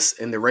upon us,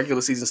 and the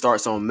regular season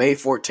starts on May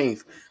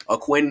 14th.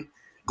 Quinn,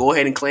 go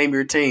ahead and claim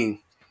your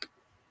team.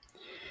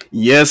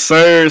 Yes,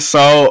 sir.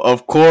 So,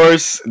 of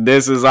course,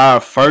 this is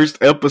our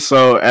first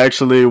episode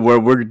actually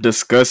where we're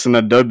discussing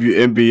the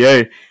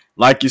WNBA.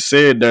 Like you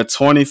said, the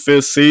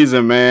 25th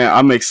season, man.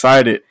 I'm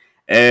excited.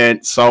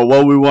 And so,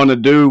 what we want to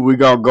do, we're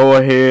going to go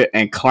ahead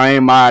and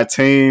claim our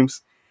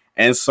teams.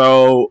 And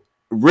so,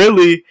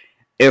 really,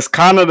 it's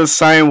kind of the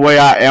same way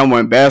I am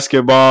with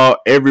basketball.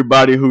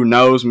 Everybody who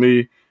knows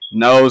me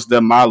knows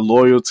that my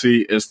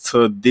loyalty is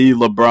to the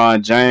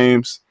LeBron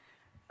James.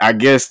 I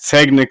guess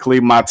technically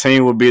my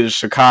team would be the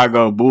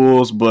Chicago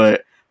Bulls,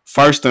 but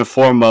first and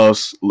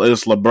foremost,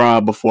 it's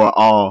LeBron before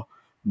all.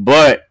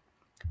 But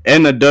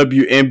in the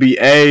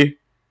WNBA,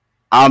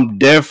 I'm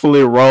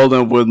definitely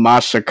rolling with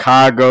my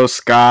Chicago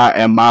Sky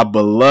and my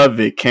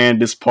beloved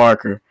Candace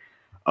Parker.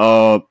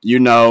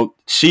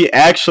 She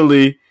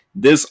actually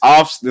this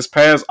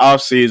past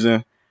off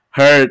season,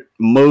 her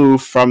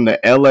move from the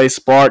LA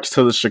Sparks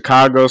to the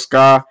Chicago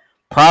Sky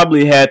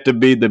probably had to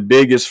be the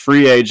biggest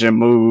free agent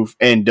move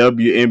in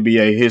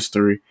WNBA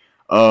history.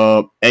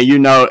 And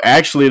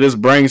actually, this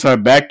brings her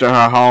back to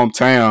her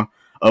hometown.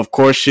 Of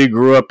course, she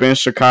grew up in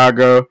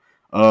Chicago.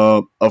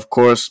 Of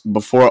course,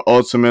 before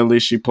ultimately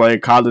she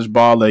played college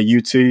ball at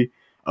UT.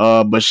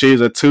 But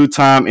she's a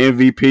two-time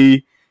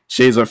MVP.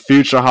 She's a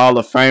future Hall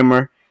of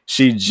Famer.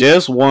 She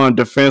just won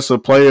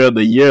Defensive Player of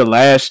the Year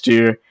last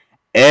year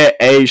at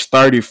age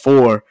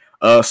 34.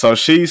 So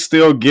she's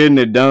still getting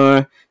it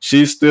done.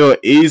 She's still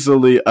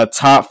easily a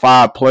top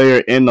 5 player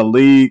in the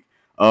league.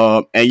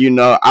 And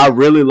I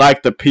really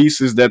like the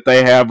pieces that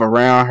they have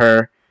around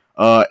her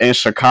in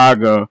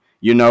Chicago.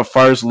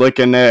 First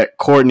looking at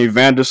Courtney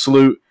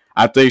Vandersloot,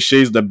 I think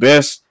she's the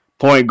best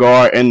point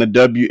guard in the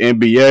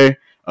WNBA.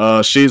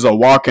 She's a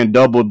walking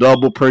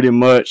double-double pretty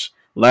much.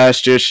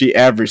 Last year, she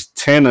averaged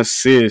 10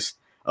 assists.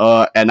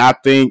 And I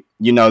think,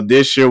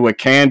 this year with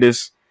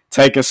Candace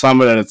taking some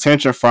of that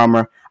attention from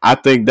her, I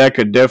think that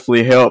could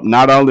definitely help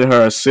not only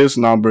her assist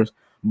numbers,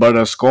 but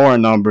her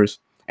scoring numbers.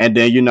 And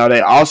then, they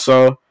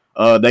also,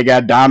 they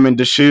got Diamond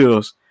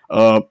DeShields,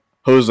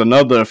 who's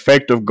another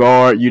effective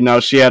guard.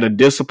 She had a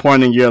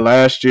disappointing year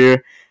last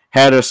year,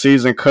 had her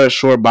season cut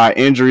short by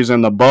injuries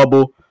in the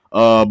bubble.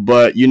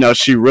 But,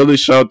 she really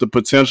showed the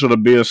potential to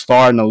be a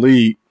star in the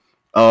league.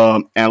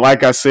 And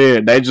like I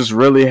said, they just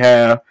really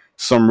have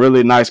some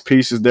really nice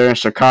pieces there in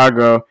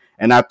Chicago.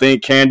 And I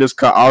think Candace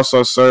could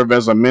also serve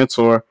as a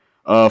mentor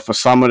for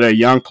some of their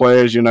young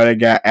players. They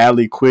got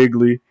Allie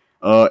Quigley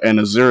and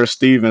Azura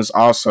Stevens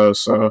also.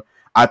 So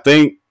I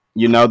think,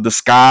 the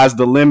sky's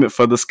the limit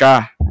for the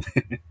Sky.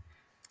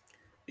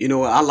 You know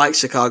what? I like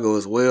Chicago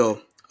as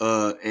well.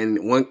 And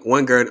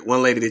one girl,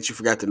 one lady that you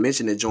forgot to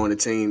mention that joined the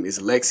team is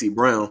Lexi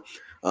Brown.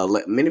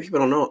 Many people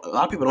don't know. A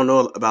lot of people don't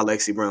know about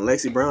Lexi Brown.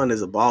 Lexi Brown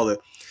is a baller.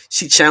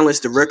 She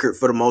challenged the record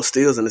for the most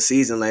steals in the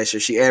season last year.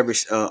 She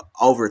averaged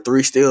over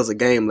 3 steals a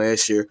game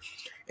last year,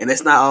 and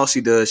that's not all she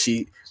does.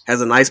 She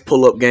has a nice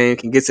pull up game,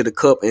 can get to the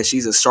cup, and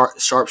she's a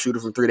sharpshooter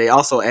from 3. They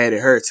also added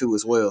her too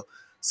as well.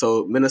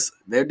 So Minnesota,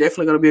 they're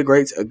definitely going to be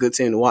a good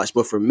team to watch.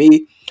 But for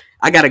me,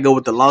 I got to go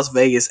with the Las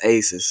Vegas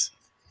Aces.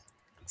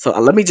 So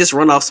let me just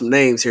run off some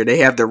names here. They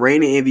have the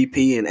reigning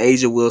MVP in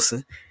Asia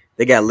Wilson.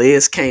 They got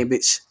Liz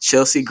Cambridge,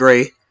 Chelsea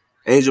Gray,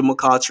 Angel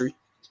McCautry,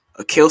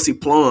 Kelsey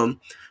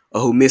Plum,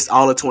 who missed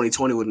all of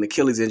 2020 with an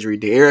Achilles injury.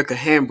 De'Erica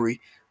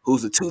Hambry,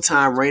 who's the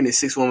two-time reigning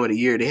Sixth Woman of the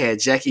Year. They had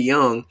Jackie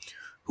Young,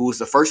 who was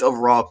the first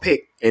overall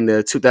pick in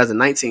the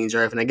 2019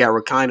 draft, and they got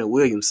Rakina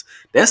Williams.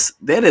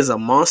 That is a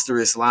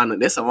monstrous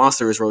lineup. That's a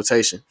monstrous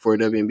rotation for a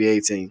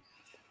WNBA team.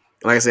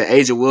 Like I said,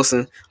 Asia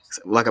Wilson,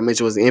 like I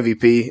mentioned, was the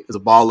MVP. Is a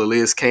baller.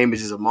 Liz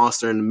Cambridge is a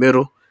monster in the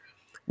middle.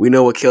 We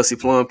know what Kelsey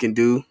Plum can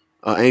do.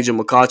 Angel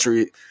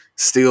McCautry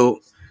still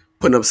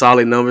putting up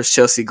solid numbers.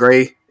 Chelsea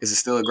Gray is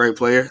still a great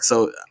player.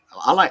 So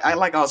I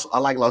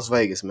like Las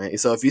Vegas, man.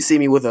 So if you see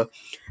me with a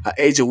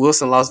Asia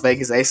Wilson Las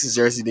Vegas Aces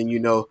jersey, then you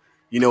know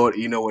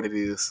what it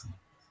is.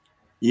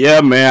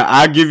 Yeah, man,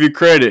 I give you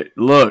credit.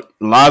 Look,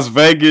 Las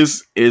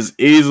Vegas is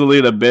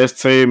easily the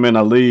best team in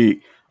the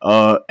league.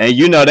 And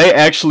they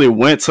actually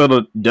went to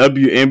the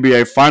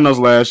WNBA finals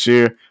last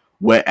year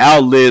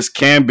without Liz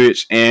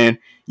Cambridge. And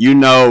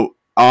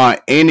on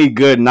any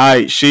good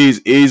night, she's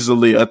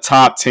easily a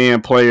top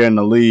 10 player in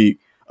the league.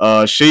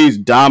 She's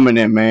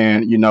dominant,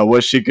 man. You know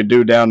what she could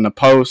do down in the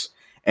post.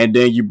 And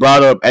then you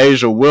brought up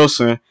Asia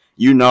Wilson.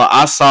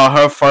 I saw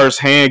her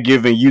firsthand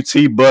giving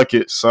UT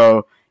buckets.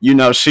 So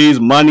she's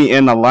money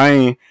in the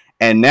lane,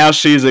 and now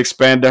she's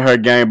expanded her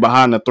game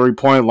behind the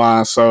 3-point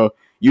line. So,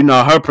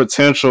 her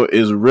potential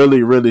is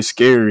really, really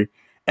scary.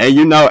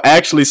 And,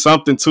 actually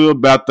something too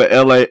about the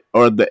LA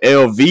or the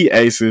LV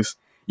Aces,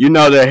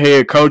 their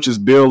head coach is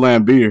Bill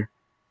Lambier.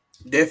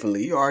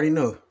 Definitely, you already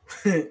know.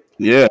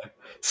 Yeah.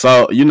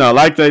 So,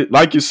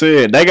 like you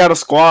said, they got a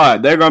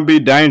squad. They're gonna be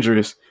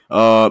dangerous.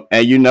 And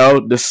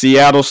the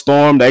Seattle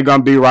Storm, they're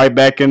gonna be right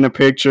back in the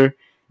picture.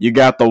 You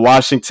got the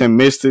Washington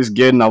Mystics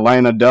getting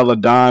Elena Della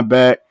Don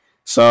back.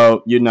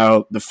 So,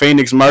 the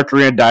Phoenix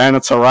Mercury and Diana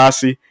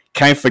Taurasi,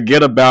 can't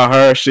forget about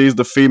her. She's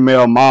the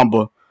female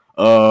Mamba.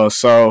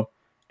 So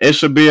it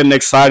should be an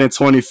exciting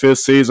 25th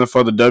season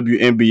for the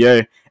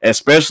WNBA.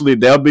 Especially,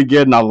 they'll be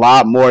getting a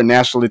lot more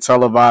nationally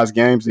televised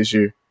games this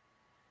year.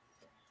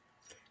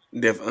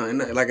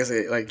 Definitely, like I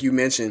said, like you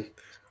mentioned,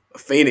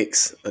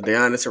 Phoenix,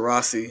 Diana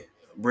Taurasi,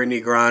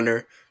 Brittany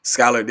Griner,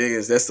 Skylar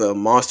Diggins. That's a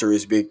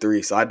monstrous big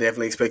three. So I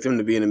definitely expect them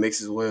to be in the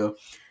mix as well.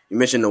 You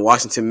mentioned the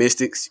Washington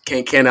Mystics.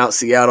 Can't count out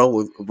Seattle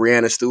with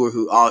Brianna Stewart,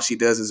 who all she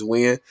does is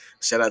win.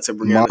 Shout out to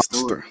Brianna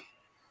Stewart. Monster.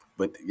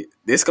 But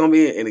this gonna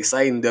be an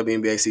exciting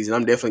WNBA season.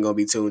 I'm definitely gonna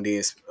be tuned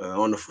in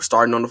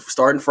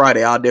starting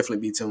Friday. I'll definitely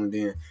be tuned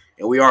in,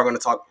 and we are gonna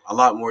talk a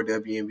lot more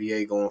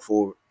WNBA going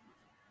forward.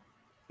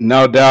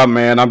 No doubt,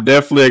 man. I'm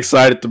definitely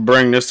excited to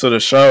bring this to the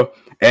show.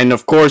 And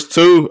of course,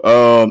 too,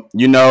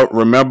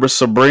 remember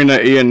Sabrina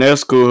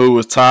Ionescu, who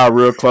was tied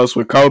real close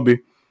with Kobe.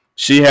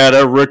 She had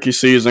her rookie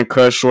season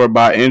cut short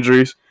by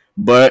injuries,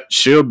 but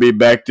she'll be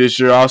back this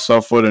year also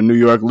for the New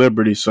York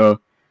Liberty. So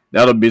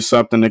that'll be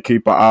something to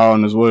keep an eye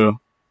on as well.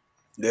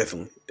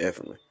 Definitely,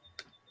 definitely.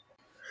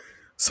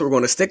 So we're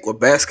gonna stick with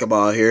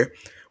basketball here,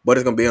 but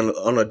it's gonna be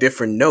on a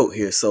different note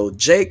here. So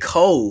J.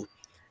 Cole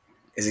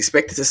is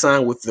expected to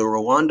sign with the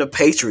Rwanda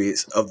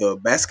Patriots of the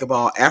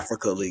Basketball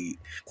Africa League.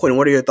 Quentin,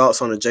 what are your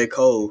thoughts on the J.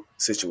 Cole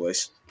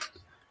situation?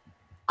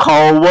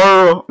 Cold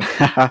world.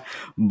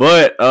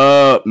 But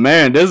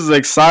man, this is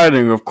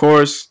exciting. Of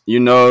course, it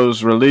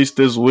was released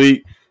this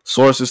week.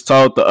 Sources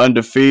told the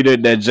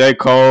undefeated that J.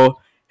 Cole,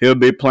 he'll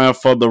be playing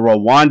for the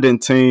Rwandan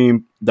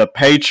team, the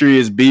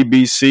Patriots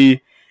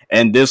BBC,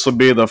 and this will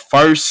be the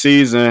first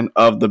season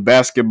of the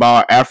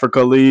Basketball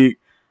Africa League.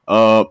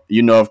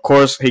 Of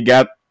course,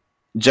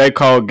 J.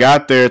 Cole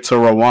got there to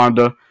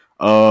Rwanda,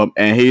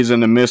 and he's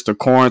in the midst of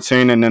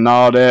quarantining and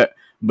all that.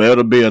 But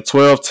it'll be a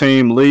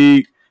 12-team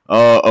league.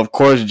 Of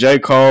course, J.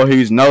 Cole,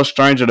 he's no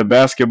stranger to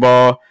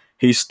basketball.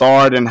 He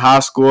started in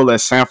high school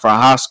at Sanford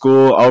High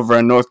School over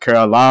in North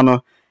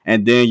Carolina.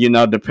 And then,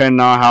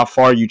 depending on how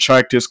far you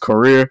tracked his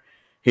career,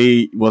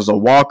 he was a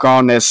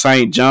walk-on at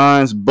St.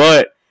 John's.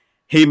 But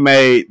he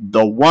made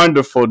the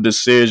wonderful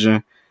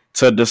decision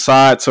to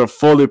decide to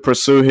fully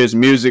pursue his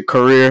music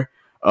career.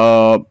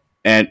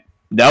 And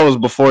that was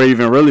before he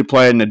even really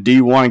played in the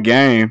D1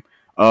 game.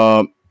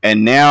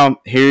 And now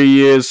here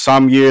he is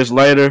some years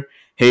later.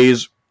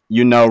 He's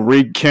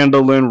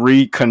rekindling,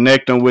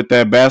 reconnecting with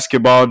that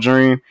basketball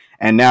dream.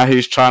 And now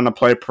he's trying to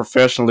play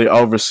professionally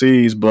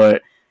overseas.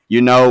 But,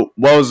 what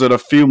was it, a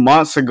few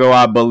months ago,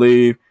 I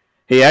believe,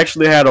 he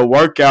actually had a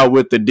workout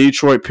with the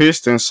Detroit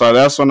Pistons. So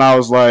that's when I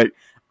was like,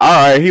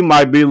 all right, he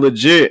might be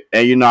legit.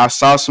 And, I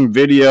saw some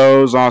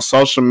videos on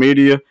social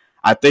media.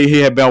 I think he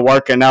had been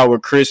working out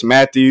with Chris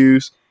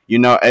Matthews,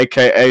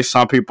 a.k.a.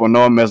 some people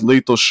know him as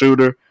Lethal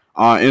Shooter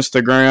on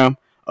Instagram.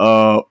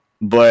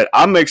 But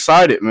I'm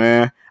excited,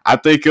 man. I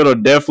think it'll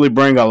definitely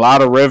bring a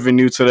lot of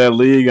revenue to that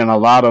league and a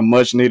lot of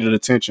much needed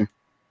attention.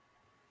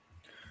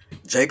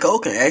 J. Cole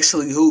can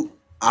actually hoop.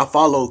 I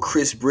follow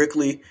Chris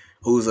Brickley,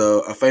 who's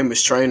a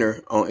famous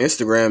trainer on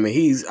Instagram,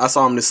 and I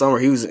saw him this summer.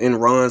 He was in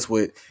runs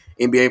with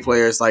NBA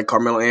players like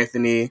Carmelo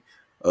Anthony,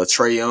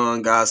 Trey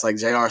Young, guys like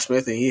J.R.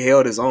 Smith, and he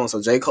held his own.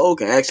 So J. Cole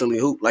can actually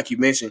hoop, like you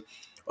mentioned.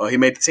 He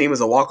made the team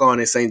as a walk on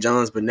in St.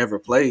 John's, but never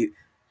played.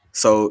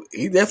 So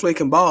he definitely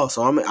can ball.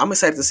 So I'm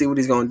excited to see what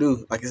he's gonna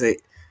do. Like I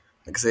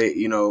said,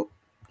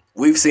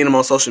 we've seen him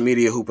on social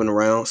media hooping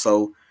around.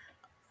 So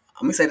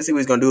I'm excited to see what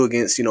he's gonna do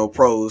against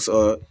pros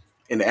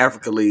in the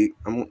Africa League.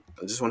 I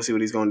just want to see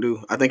what he's gonna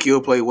do. I think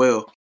he'll play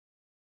well.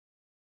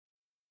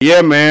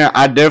 Yeah, man,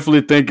 I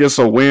definitely think it's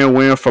a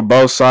win-win for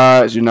both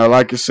sides.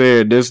 Like you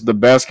said, this is the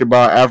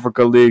Basketball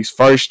Africa League's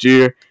first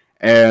year,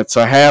 and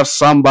to have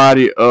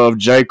somebody of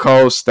J.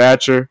 Cole's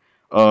stature,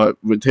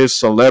 with his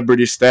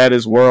celebrity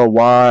status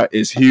worldwide,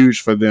 is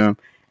huge for them.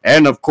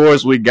 And of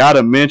course, we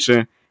gotta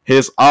mention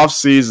his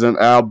off-season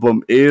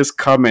album is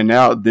coming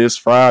out this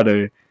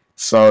Friday.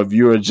 So if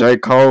you're a J.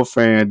 Cole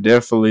fan,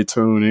 definitely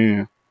tune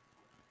in.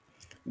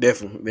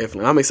 Definitely,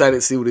 definitely. I'm excited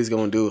to see what he's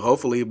gonna do.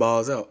 Hopefully, he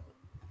balls out.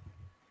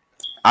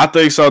 I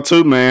think so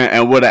too, man.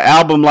 And with an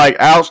album like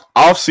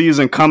off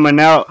season coming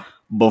out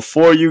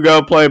before you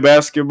go play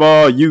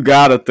basketball, you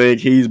gotta think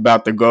he's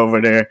about to go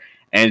over there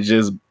and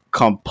just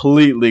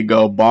completely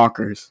go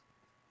bonkers.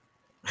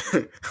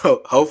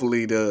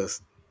 Hopefully, he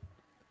does.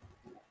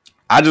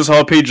 I just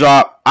hope he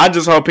drop. I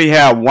just hope he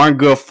have one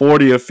good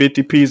 40 or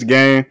 50 piece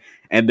game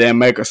and then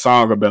make a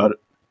song about it.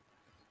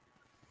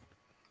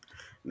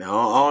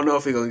 Now I don't know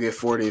if he's gonna get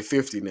 40 or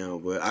 50 now,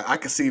 but I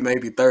can see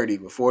maybe 30,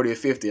 but 40 or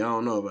 50, I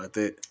don't know about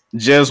that.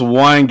 Just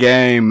one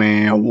game,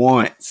 man,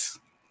 once.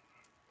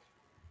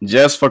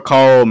 Just for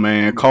Cole,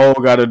 man. Cole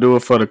got to do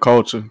it for the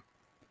culture.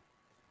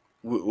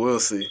 We'll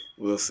see.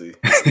 We'll see.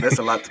 That's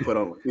a lot to put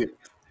on.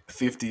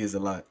 50 is a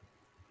lot.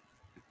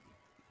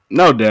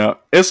 No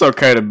doubt. It's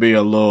okay to be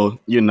a little,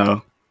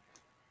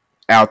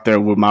 out there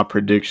with my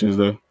predictions,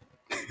 though.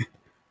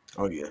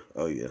 Oh yeah.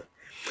 Oh yeah.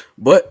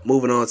 But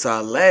moving on to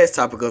our last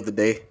topic of the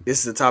day.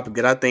 This is a topic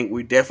that I think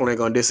we definitely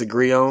gonna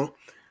disagree on.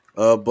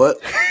 But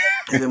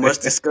there's been much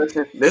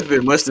discussion. There's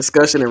been much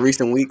discussion in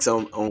recent weeks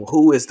on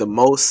who is the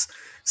most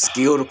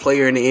skilled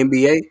player in the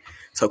NBA.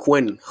 So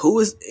Quentin, who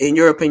is, in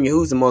your opinion,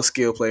 who's the most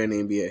skilled player in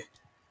the NBA?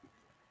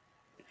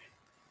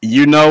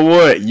 You know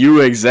what?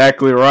 You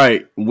exactly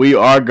right. We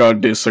are gonna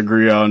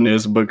disagree on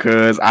this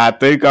because I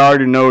think I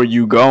already know where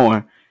you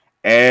going,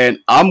 and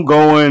I'm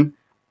going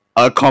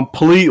a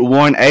complete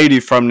 180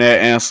 from that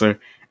answer.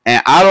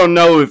 And I don't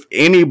know if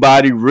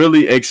anybody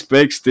really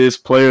expects this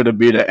player to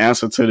be the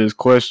answer to this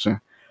question.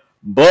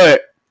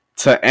 But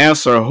to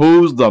answer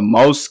who's the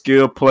most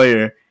skilled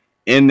player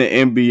in the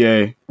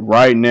NBA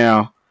right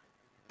now,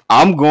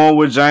 I'm going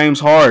with James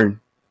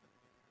Harden.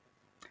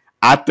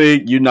 I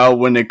think,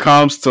 when it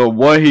comes to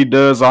what he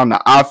does on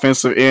the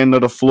offensive end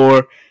of the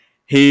floor,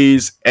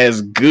 he's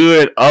as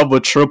good of a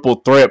triple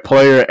threat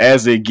player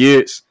as it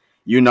gets.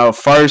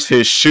 First,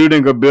 his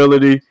shooting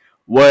ability,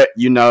 what,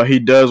 he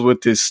does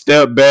with his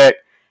step back,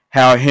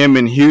 how him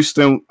and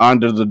Houston,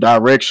 under the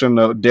direction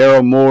of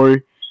Daryl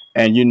Morey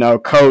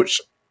and,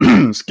 coach,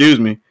 excuse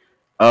me,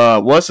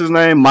 what's his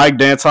name? Mike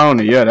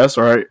D'Antoni. Yeah, that's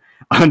right.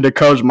 Under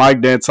coach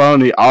Mike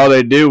D'Antoni, all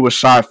they did was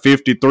shot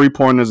 53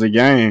 pointers a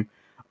game.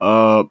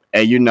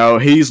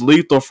 And he's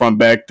lethal from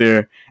back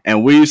there.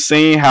 And we've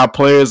seen how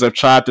players have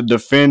tried to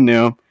defend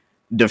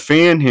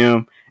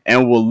him,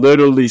 and will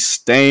literally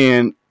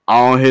stand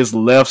on his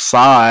left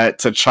side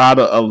to try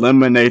to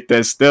eliminate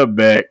that step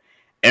back.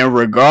 And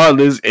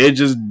regardless, it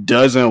just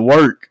doesn't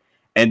work.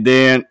 And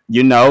then,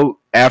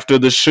 after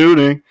the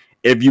shooting,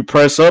 if you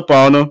press up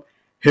on him,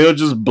 he'll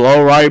just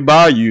blow right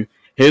by you.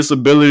 His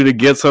ability to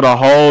get to the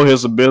hole,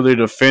 his ability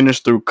to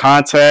finish through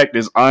contact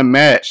is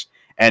unmatched.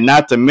 And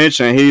not to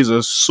mention, he's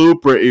a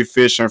super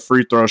efficient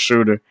free throw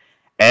shooter.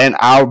 And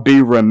I'll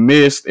be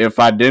remiss if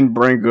I didn't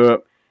bring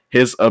up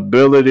his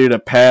ability to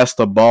pass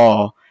the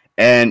ball.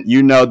 And,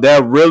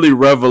 that really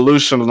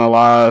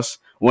revolutionized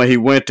when he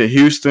went to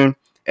Houston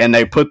and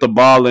they put the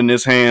ball in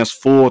his hands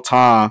full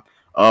time.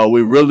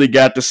 We really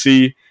got to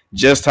see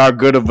just how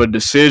good of a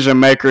decision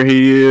maker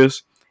he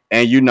is.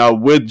 And,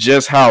 with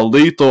just how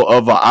lethal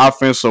of an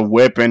offensive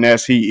weapon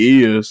as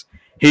he is,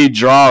 he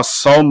draws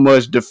so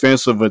much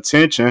defensive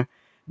attention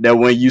that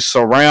when you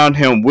surround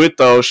him with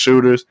those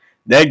shooters,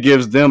 that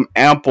gives them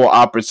ample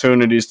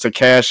opportunities to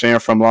cash in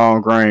from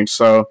long range.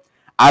 So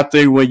I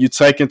think when you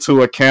take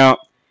into account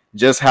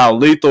just how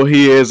lethal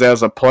he is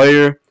as a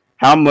player,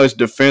 how much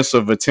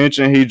defensive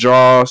attention he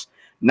draws,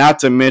 not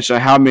to mention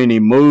how many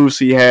moves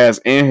he has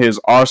in his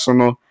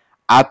arsenal,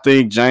 I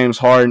think James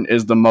Harden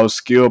is the most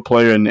skilled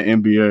player in the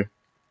NBA.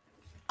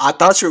 I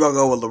thought you were gonna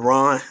go with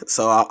LeBron,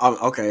 so I'm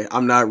okay.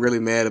 I'm not really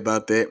mad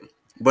about that,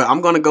 but I'm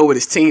gonna go with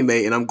his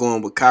teammate, and I'm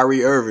going with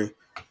Kyrie Irving.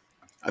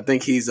 I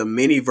think he's a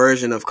mini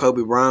version of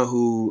Kobe Bryant,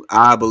 who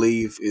I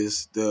believe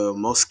is the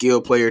most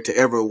skilled player to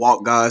ever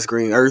walk God's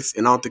green earth,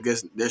 and I don't think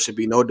there should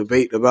be no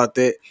debate about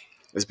that.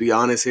 Let's be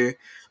honest here.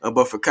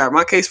 But for Kyrie,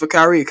 my case for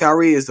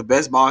Kyrie is the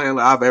best ball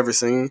handler I've ever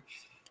seen.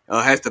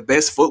 Has the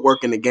best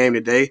footwork in the game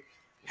today.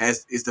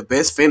 Is the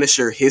best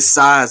finisher his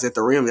size at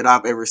the rim that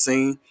I've ever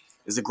seen.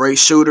 Is a great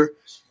shooter.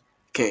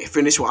 Can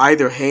finish with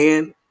either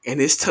hand,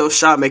 and his tough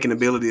shot making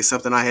ability is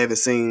something I haven't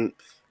seen.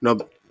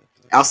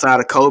 Outside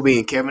of Kobe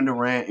and Kevin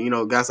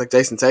Durant, guys like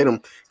Jason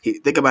Tatum.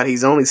 Think about it,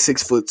 he's only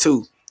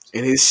 6'2",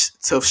 and his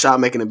tough shot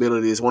making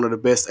ability is one of the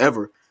best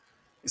ever.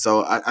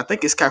 So I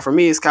think it's for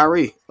me. It's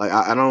Kyrie. Like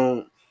I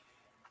don't.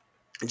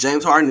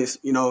 James Harden is,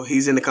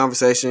 he's in the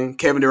conversation.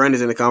 Kevin Durant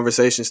is in the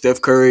conversation.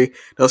 Steph Curry,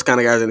 those kind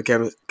of guys in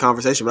the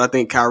conversation. But I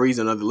think Kyrie's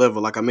another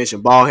level. Like I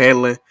mentioned, ball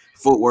handling,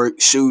 footwork,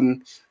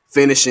 shooting,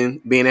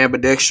 finishing, being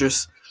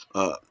ambidextrous.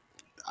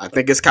 I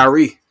think it's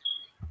Kyrie.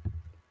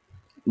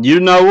 You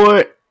know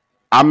what?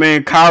 I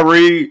mean,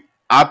 Kyrie,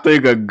 I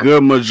think a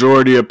good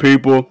majority of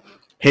people,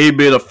 he'd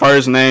be the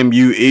first name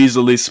you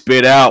easily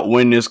spit out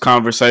when this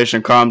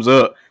conversation comes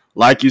up.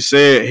 Like you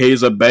said,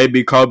 he's a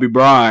baby Kobe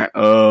Bryant.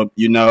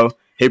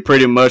 He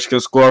pretty much can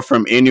score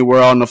from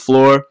anywhere on the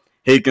floor.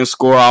 He can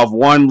score off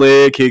one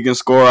leg. He can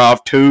score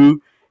off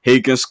two.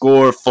 He can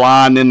score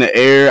flying in the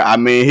air. I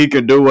mean, he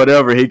can do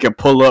whatever. He can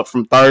pull up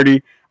from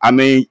 30. I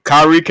mean,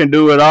 Kyrie can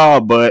do it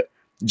all, but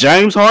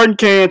James Harden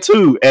can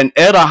too, and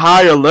at a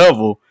higher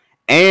level.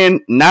 And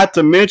not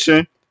to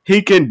mention,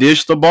 he can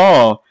dish the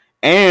ball.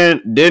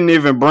 And didn't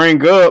even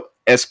bring up,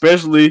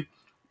 especially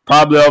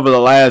probably over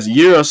the last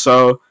year or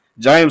so,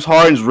 James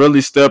Harden's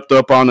really stepped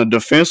up on the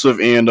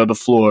defensive end of the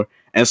floor.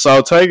 And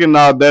so taking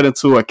all that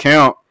into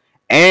account,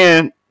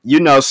 and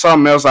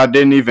something else I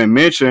didn't even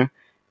mention,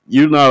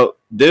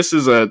 this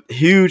is a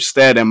huge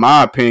stat in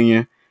my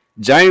opinion.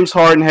 James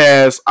Harden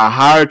has a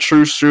higher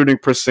true shooting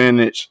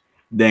percentage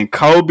than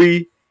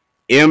Kobe,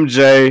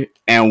 MJ,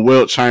 and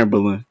Wilt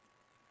Chamberlain.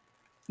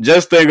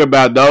 Just think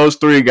about those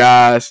three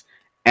guys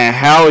and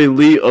how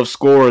elite of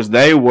scorers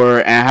they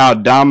were and how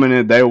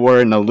dominant they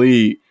were in the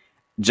league.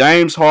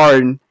 James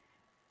Harden,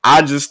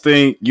 I just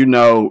think,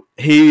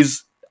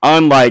 he's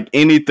unlike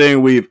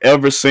anything we've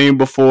ever seen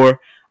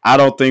before. I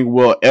don't think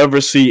we'll ever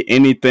see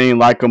anything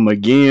like him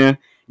again.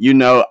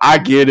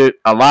 I get it.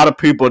 A lot of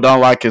people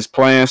don't like his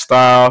playing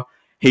style.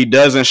 He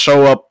doesn't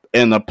show up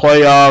in the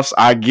playoffs.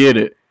 I get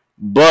it.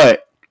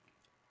 But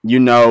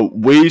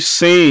we've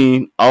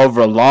seen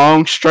over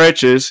long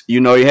stretches, he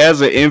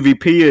has an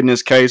MVP in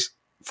this case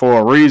for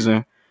a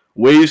reason.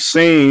 We've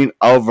seen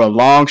over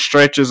long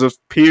stretches of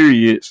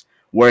periods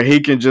where he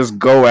can just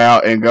go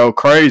out and go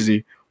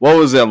crazy. What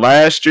was it,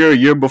 last year,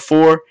 year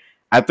before?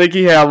 I think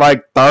he had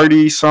like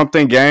 30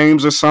 something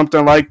games or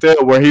something like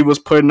that where he was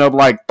putting up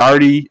like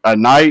 30 a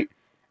night,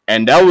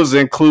 and that was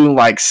including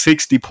like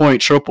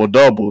 60-point triple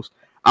doubles.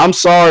 I'm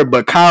sorry,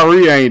 but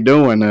Kyrie ain't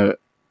doing that.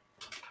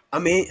 I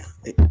mean,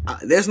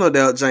 there's no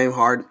doubt James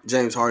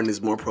Harden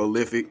is more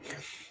prolific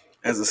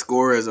as a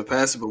scorer, as a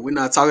passer, but we're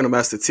not talking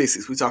about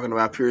statistics. We're talking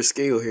about pure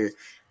skill here.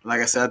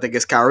 Like I said, I think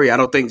it's Kyrie. I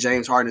don't think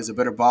James Harden is a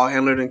better ball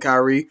handler than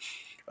Kyrie.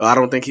 I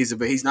don't think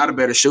he's not a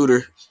better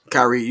shooter.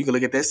 Kyrie, you can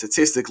look at that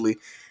statistically.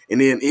 And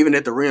then even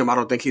at the rim, I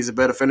don't think he's a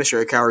better finisher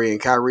at Kyrie.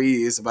 And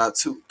Kyrie is about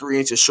 2-3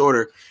 inches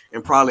shorter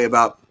and probably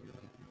about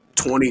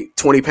 20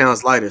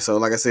 pounds lighter. So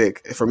like I said,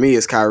 for me,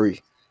 it's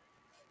Kyrie.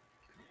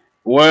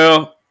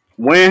 Well,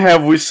 when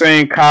have we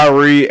seen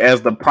Kyrie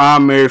as the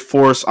primary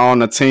force on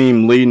the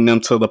team leading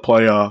them to the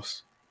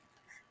playoffs?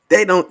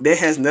 That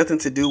has nothing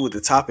to do with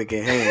the topic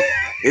at hand.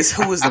 It's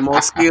who is the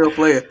most skilled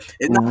player.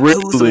 It's not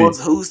Really?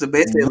 who's the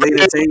best at leading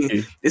the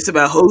team. It's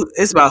about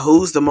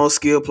who's the most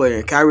skilled player.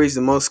 And Kyrie's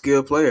the most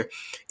skilled player.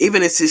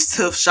 Even it's his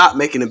tough shot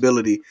making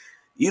ability.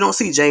 You don't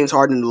see James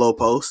Harden in the low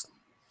post.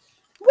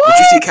 What? But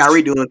you see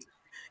Kyrie doing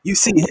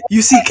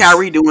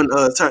Kyrie doing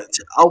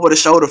over the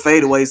shoulder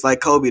fadeaways like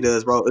Kobe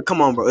does, bro. Come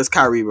on, bro. It's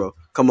Kyrie, bro.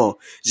 Come on.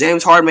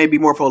 James Harden may be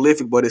more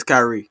prolific, but it's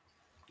Kyrie.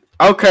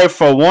 Okay,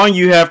 for one,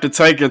 you have to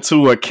take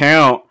into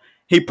account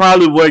he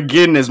probably wasn't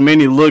getting as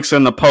many looks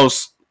in the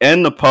post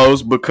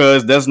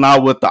because that's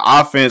not what the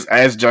offense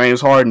asked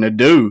James Harden to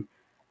do.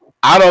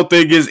 I don't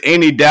think there's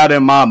any doubt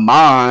in my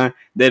mind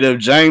that if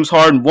James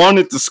Harden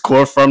wanted to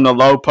score from the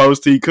low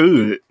post, he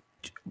could.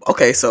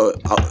 Okay, so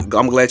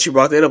I'm glad you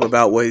brought that up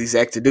about what he's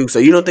asked to do. So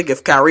you don't think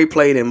if Kyrie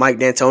played in Mike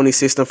D'Antoni's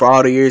system for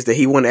all the years that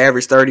he wouldn't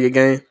average 30 a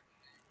game?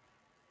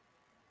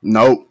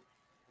 Nope.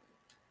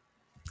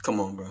 Come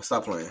on, bro.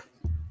 Stop playing.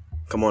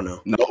 Come on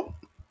now. Nope.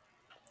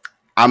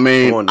 I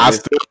mean, on, I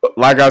still,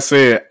 like I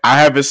said,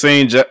 I haven't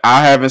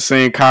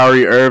seen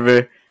Kyrie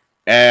Irving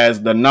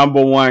as the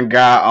number one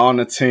guy on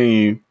the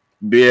team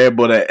be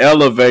able to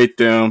elevate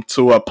them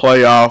to a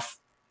playoff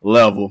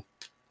level.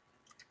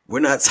 We're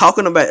not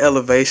talking about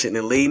elevation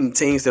and leading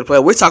teams to the play.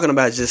 We're talking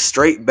about just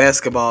straight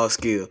basketball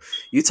skill.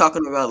 You're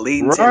talking about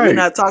leading teams. We're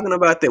not talking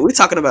about that. We're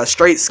talking about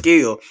straight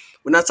skill.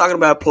 We're not talking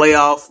about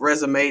playoff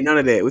resume, none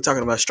of that. We're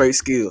talking about straight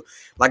skill.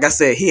 Like I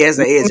said, he has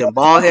the edge in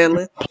ball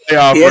handling.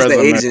 Playoff he has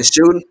resume. the edge in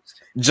shooting.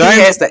 James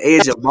he has the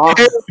edge in ball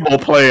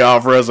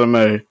playoff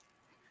resume.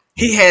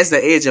 He has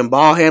the edge in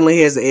ball handling.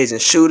 He has the edge in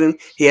shooting.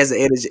 He has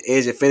the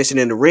edge in finishing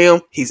in the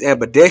rim. He's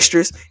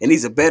ambidextrous, and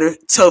he's a better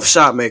tough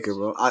shot maker,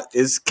 bro.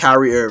 It's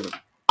Kyrie Irving.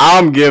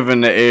 I'm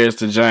giving the edge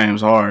to James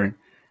Harden.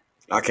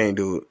 I can't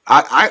do it.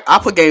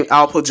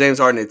 I'll put James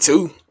Harden at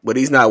 2, but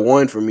he's not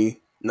 1 for me.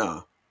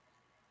 No.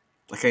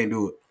 I can't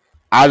do it.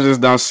 I just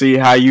don't see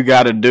how you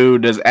got a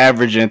dude that's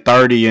averaging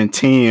 30 and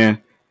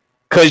 10.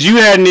 Because you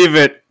hadn't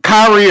even,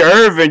 Kyrie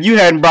Irving, you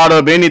hadn't brought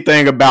up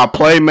anything about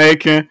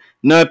playmaking,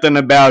 nothing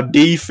about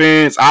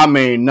defense. I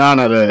mean, none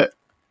of that.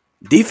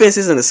 Defense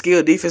isn't a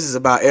skill. Defense is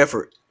about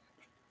effort.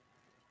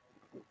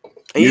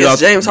 And You yes, don't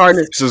think James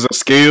Harden. this is a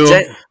skill?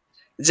 Ja-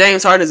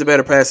 James Harden is a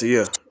better passer.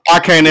 Yeah, Why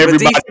can't but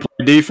everybody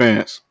play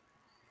defense?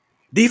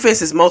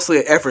 defense is mostly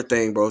an effort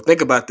thing, bro.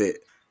 Think about that.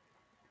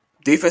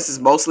 Defense is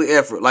mostly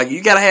effort. Like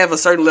you gotta have a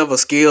certain level of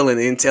skill and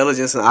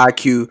intelligence and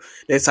IQ,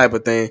 that type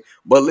of thing.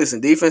 But listen,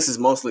 defense is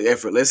mostly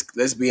effort.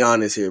 Let's be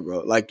honest here, bro.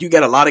 Like you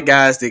got a lot of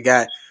guys that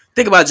got.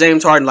 Think about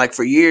James Harden. Like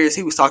for years,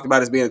 he was talked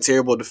about as being a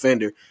terrible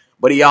defender,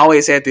 but he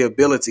always had the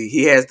ability.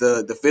 He has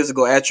the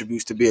physical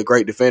attributes to be a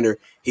great defender.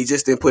 He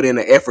just didn't put in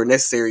the effort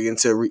necessary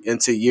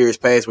into years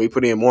past where he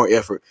put in more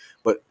effort.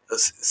 But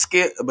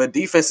but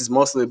defense is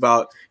mostly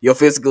about your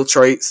physical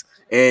traits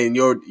and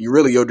your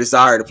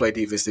desire to play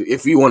defense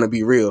if you want to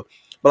be real.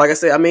 But like I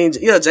said, I mean,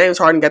 yeah, James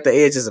Harden got the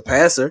edge as a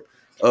passer.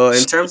 In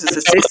terms of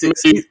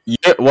statistics,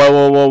 Yeah,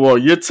 whoa.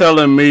 You're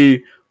telling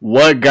me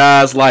what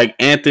guys like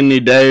Anthony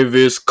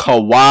Davis,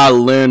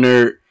 Kawhi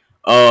Leonard,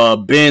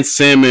 Ben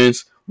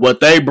Simmons, what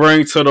they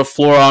bring to the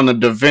floor on the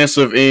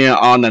defensive end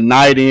on a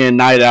night in,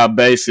 night out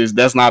basis,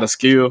 that's not a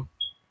skill?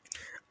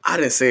 I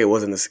didn't say it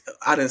wasn't.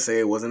 I didn't say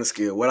it wasn't a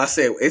skill. What I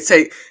said,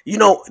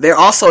 they're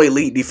also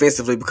elite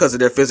defensively because of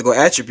their physical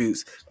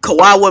attributes.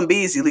 Kawhi wouldn't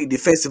be as elite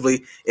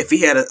defensively if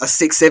he had a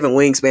 6'7"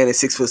 wingspan and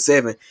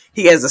 6'7".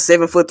 He has a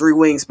 7'3"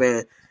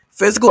 wingspan.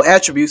 Physical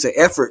attributes and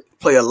effort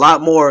play a lot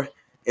more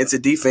into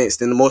defense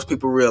than most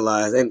people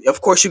realize. And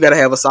of course, you got to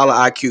have a solid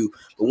IQ.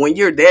 But when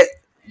you're that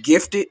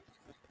gifted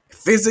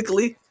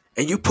physically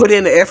and you put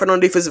in the effort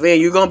on defensive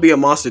end, you're gonna be a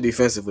monster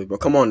defensively.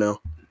 But come on now.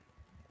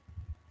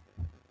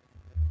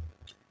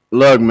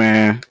 Look,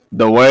 man,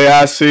 the way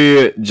I see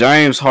it,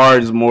 James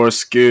Harden's more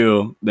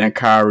skilled than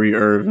Kyrie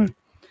Irving.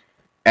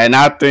 And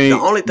I The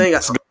think only thing,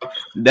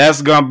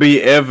 that's going to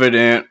be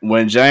evident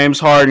when James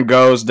Harden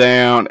goes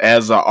down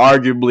as an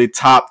arguably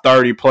top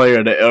 30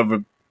 player to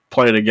ever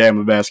play the game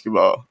of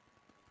basketball.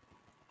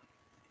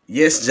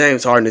 yes,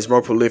 James Harden is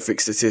more prolific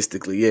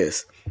statistically,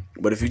 yes.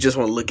 But if you just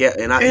want to look at,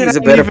 It he's a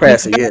ain't better even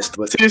passer, yes.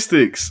 But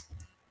statistics.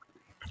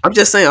 I'm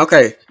just saying,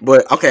 okay,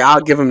 but okay, I'll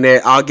give him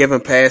that. I'll give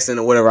him passing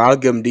or whatever. I'll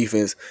give him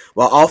defense.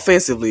 While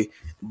offensively,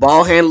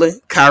 ball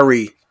handling,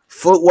 Kyrie,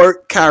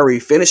 footwork,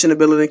 Kyrie, finishing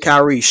ability,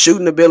 Kyrie,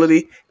 shooting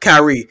ability,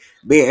 Kyrie,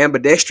 being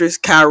ambidextrous,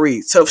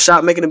 Kyrie, tough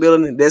shot making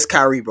ability, that's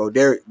Kyrie, bro.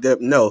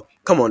 No,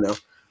 come on now.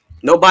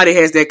 Nobody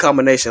has that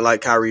combination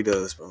like Kyrie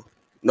does, bro.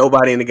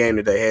 Nobody in the game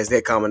today has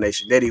that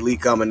combination, that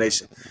elite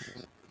combination.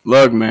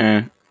 Look,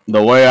 man,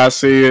 the way I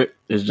see it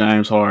is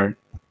James Harden.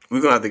 We're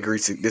gonna have to agree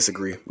to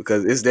disagree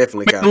because it's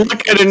definitely Man, Kyrie.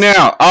 look at it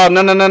now. Oh,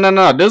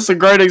 no. This is a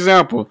great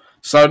example.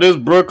 So this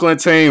Brooklyn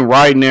team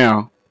right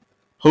now,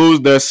 who's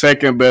the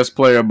second best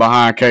player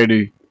behind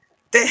KD?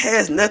 That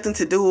has nothing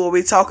to do with what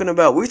we're talking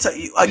about.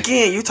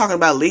 Again, you're talking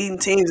about leading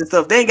teams and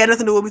stuff. They ain't got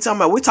nothing to do with what we're talking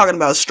about. We're talking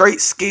about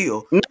straight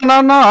skill. No.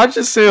 I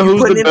just said You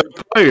who's the putting in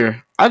better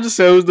player. I just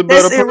said who's the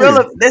better that's player.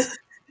 irrelevant.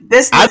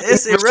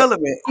 It's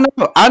irrelevant.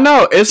 I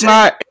know. It's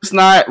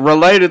not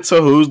related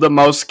to who's the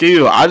most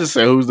skilled. I just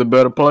said who's the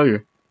better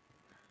player.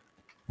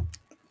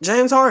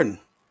 James Harden.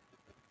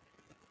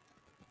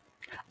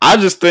 I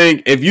just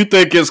think if you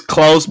think it's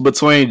close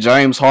between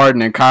James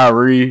Harden and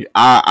Kyrie,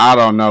 I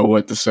don't know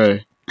what to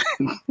say.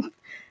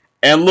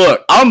 And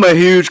look, I'm a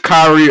huge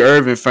Kyrie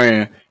Irving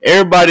fan.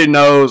 Everybody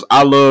knows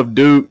I love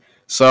Duke.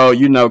 So,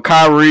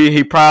 Kyrie,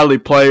 he probably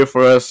played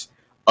for us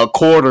a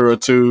quarter or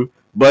two,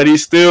 but he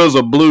still is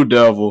a Blue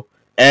Devil.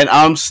 And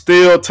I'm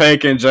still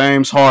taking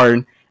James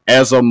Harden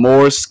as a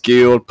more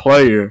skilled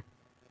player.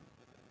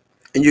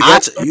 And you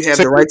have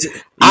the right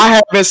to.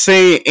 I haven't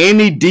seen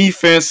any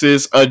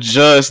defenses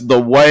adjust the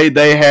way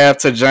they have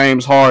to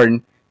James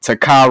Harden to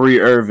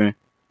Kyrie Irving.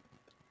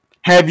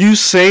 Have you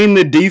seen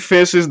the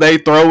defenses they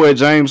throw at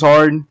James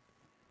Harden?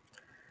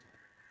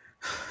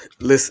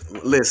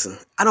 Listen.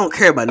 I don't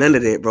care about none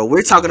of that, bro.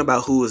 We're talking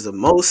about who is the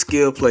most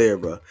skilled player,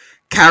 bro.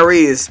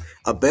 Kyrie is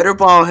a better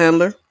ball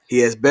handler. He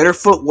has better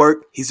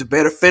footwork. He's a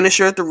better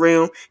finisher at the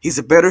rim. He's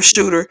a better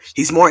shooter.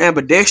 He's more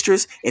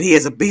ambidextrous, and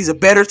he's a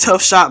better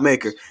tough shot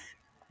maker.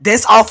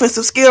 That's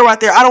offensive skill right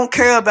there. I don't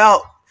care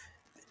about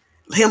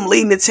him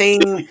leading the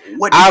team.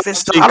 What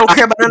defense? I don't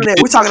care about none of that.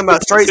 We're talking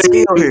about straight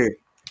skill here.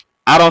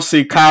 I don't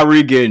see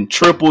Kyrie getting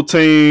triple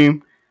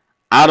team.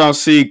 I don't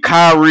see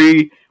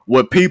Kyrie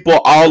with people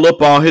all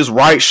up on his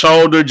right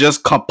shoulder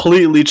just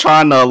completely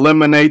trying to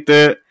eliminate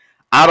that.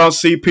 I don't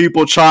see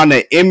people trying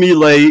to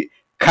emulate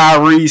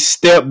Kyrie's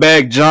step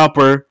back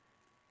jumper.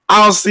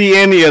 I don't see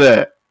any of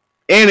that.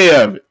 Any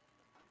of it.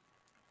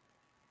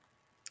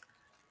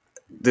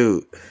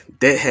 Dude,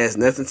 that has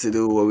nothing to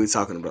do with what we're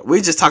talking about.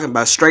 We're just talking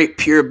about straight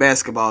pure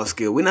basketball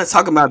skill. We're not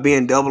talking about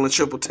being double and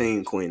triple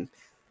team, Quinn.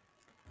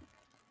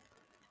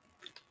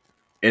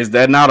 Is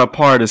that not a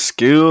part of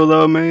skill,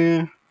 though,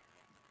 man?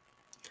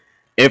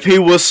 If he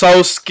was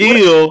so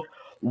skilled,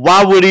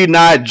 why would he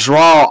not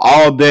draw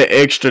all that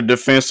extra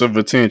defensive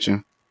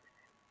attention?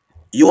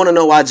 You want to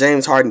know why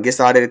James Harden gets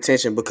all that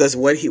attention? Because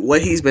what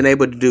he's been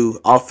able to do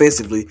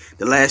offensively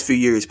the last few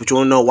years. But you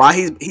want to know why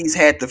he's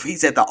had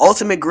the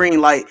ultimate green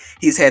light.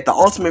 He's had the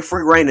ultimate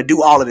free reign to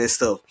do all of this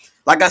stuff.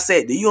 Like I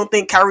said, do you don't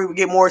think Kyrie would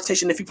get more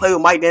attention if he played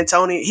with Mike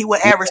D'Antoni? He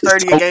would average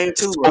 30 a game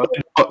too, bro.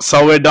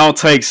 So it don't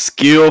take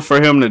skill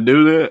for him to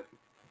do that?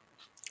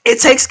 It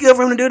takes skill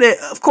for him to do that.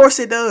 Of course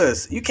it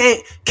does. You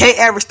can't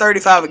average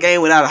 35 a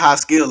game without a high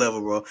skill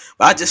level, bro.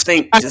 But I just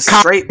think just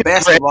straight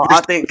basketball, I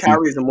think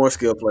Kyrie is a more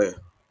skilled player.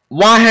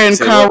 Why hadn't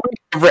Kyrie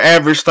ever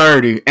averaged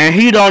 30? And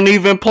he don't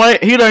even play.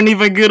 He doesn't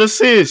even get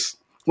assists.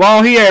 Why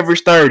don't he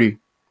average 30?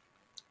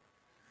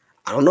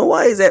 I don't know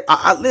why is that.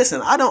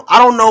 Listen. I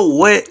don't know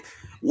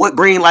what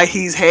green light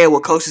he's had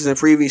with coaches in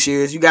previous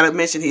years. You got to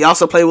mention he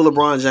also played with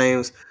LeBron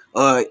James.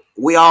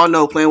 We all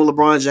know playing with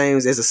LeBron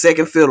James as a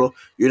second fiddle,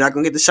 you're not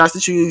gonna get the shots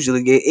that you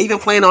usually get. Even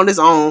playing on his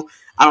own,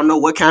 I don't know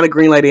what kind of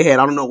green light they had.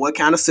 I don't know what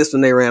kind of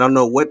system they ran. I don't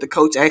know what the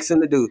coach asked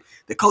him to do.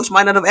 The coach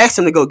might not have asked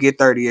him to go get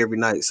 30 every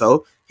night.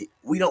 So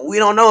we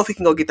don't know if he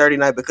can go get 30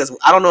 night because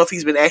I don't know if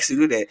he's been asked to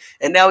do that.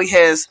 And now he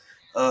has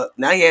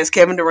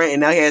Kevin Durant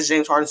and now he has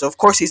James Harden. So of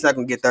course he's not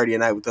gonna get 30 a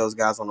night with those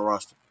guys on the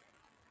roster.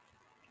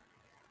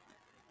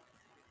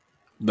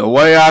 The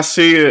way I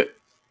see it,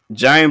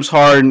 James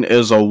Harden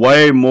is a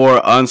way more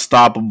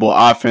unstoppable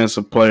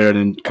offensive player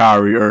than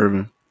Kyrie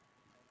Irving.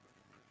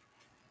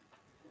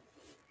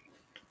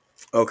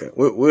 Okay,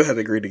 we'll have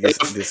to agree to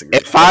disagree.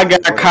 If I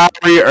got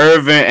Kyrie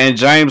Irving and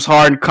James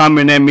Harden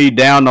coming at me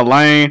down the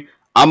lane,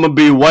 I'm going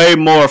to be way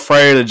more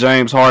afraid of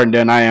James Harden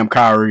than I am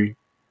Kyrie.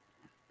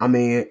 I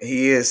mean,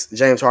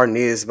 James Harden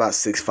is about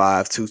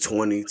 6'5",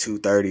 220,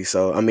 230.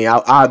 So, I mean,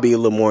 I'll be a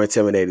little more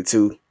intimidated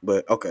too.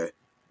 But, okay.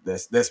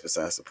 That's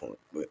besides the point.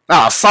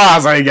 But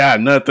size ain't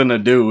got nothing to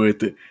do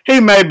with it. He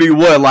may be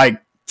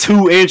like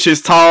 2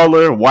 inches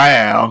taller.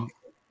 Wow.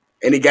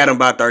 And he got him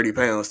by 30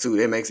 pounds too.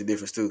 That makes a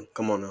difference too.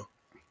 Come on now.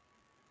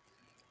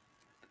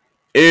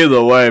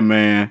 Either way,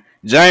 man,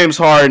 James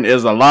Harden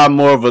is a lot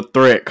more of a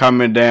threat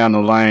coming down the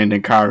lane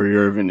than Kyrie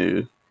Irving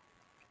is.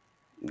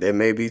 That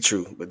may be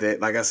true, but that,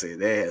 like I said,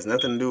 that has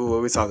nothing to do with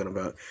what we're talking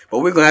about. But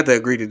we're gonna have to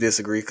agree to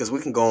disagree because we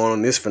can go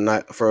on this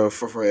for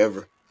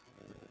forever.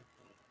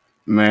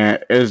 Man,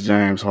 it's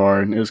James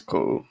Harden. It's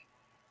cool.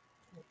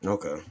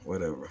 Okay,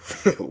 whatever.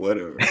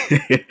 Whatever.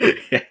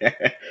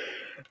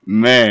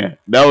 Man,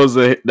 that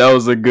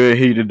was a good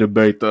heated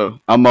debate though.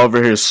 I'm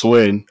over here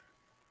sweating.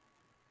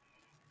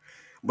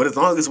 But as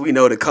long as we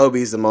know that Kobe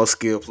is the most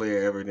skilled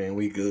player ever, then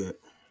we good.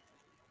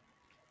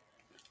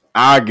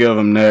 I give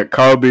him that.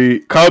 Kobe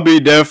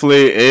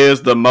definitely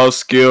is the most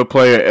skilled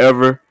player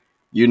ever.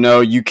 You know,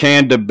 you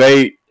can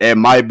debate it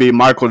might be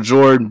Michael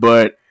Jordan,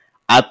 but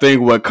I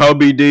think what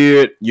Kobe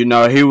did, you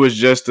know, he was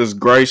just as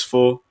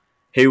graceful.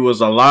 He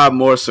was a lot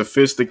more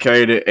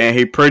sophisticated, and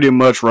he pretty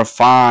much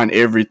refined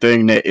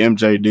everything that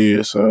MJ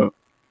did. So,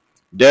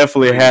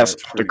 definitely hats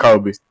off to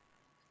Kobe.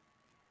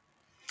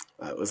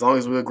 As long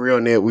as we agree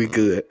on that, we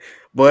good.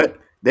 But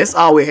that's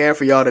all we have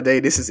for y'all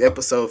today. This is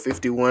episode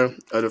 51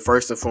 of the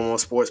First and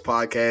Foremost Sports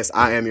Podcast.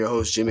 I am your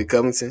host, Jimmy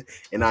Covington,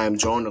 and I am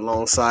joined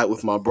alongside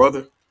with my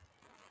brother.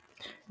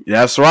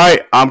 That's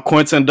right. I'm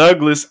Quentin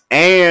Douglas,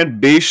 and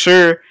be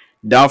sure,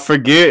 don't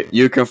forget,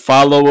 you can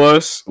follow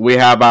us. We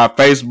have our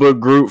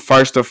Facebook group,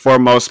 First and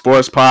Foremost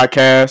Sports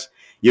Podcast.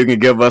 You can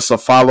give us a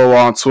follow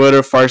on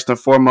Twitter, First and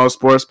Foremost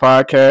Sports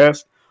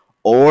Podcast,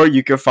 or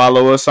you can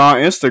follow us on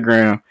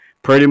Instagram.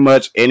 Pretty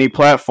much any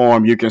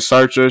platform. You can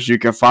search us. You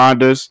can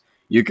find us.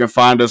 You can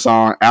find us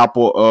on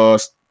Apple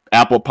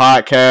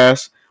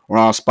Podcasts. We're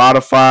on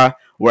Spotify.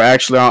 We're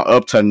actually on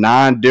up to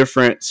 9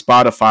 different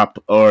Spotify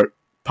or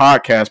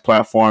podcast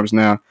platforms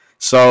now.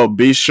 So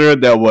be sure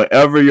that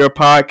whatever your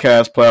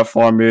podcast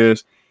platform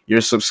is,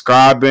 you're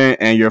subscribing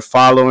and you're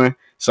following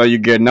so you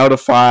get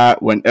notified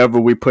whenever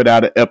we put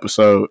out an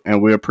episode.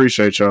 And we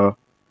appreciate y'all.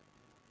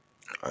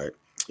 All right.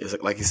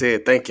 Just like you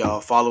said, thank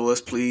y'all. Follow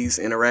us, please.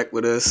 Interact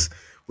with us.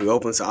 We're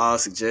open to all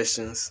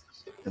suggestions.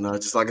 And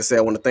just like I said,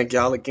 I want to thank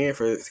y'all again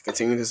for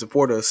continuing to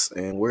support us.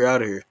 And we're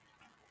out of here.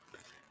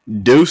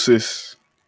 Deuces.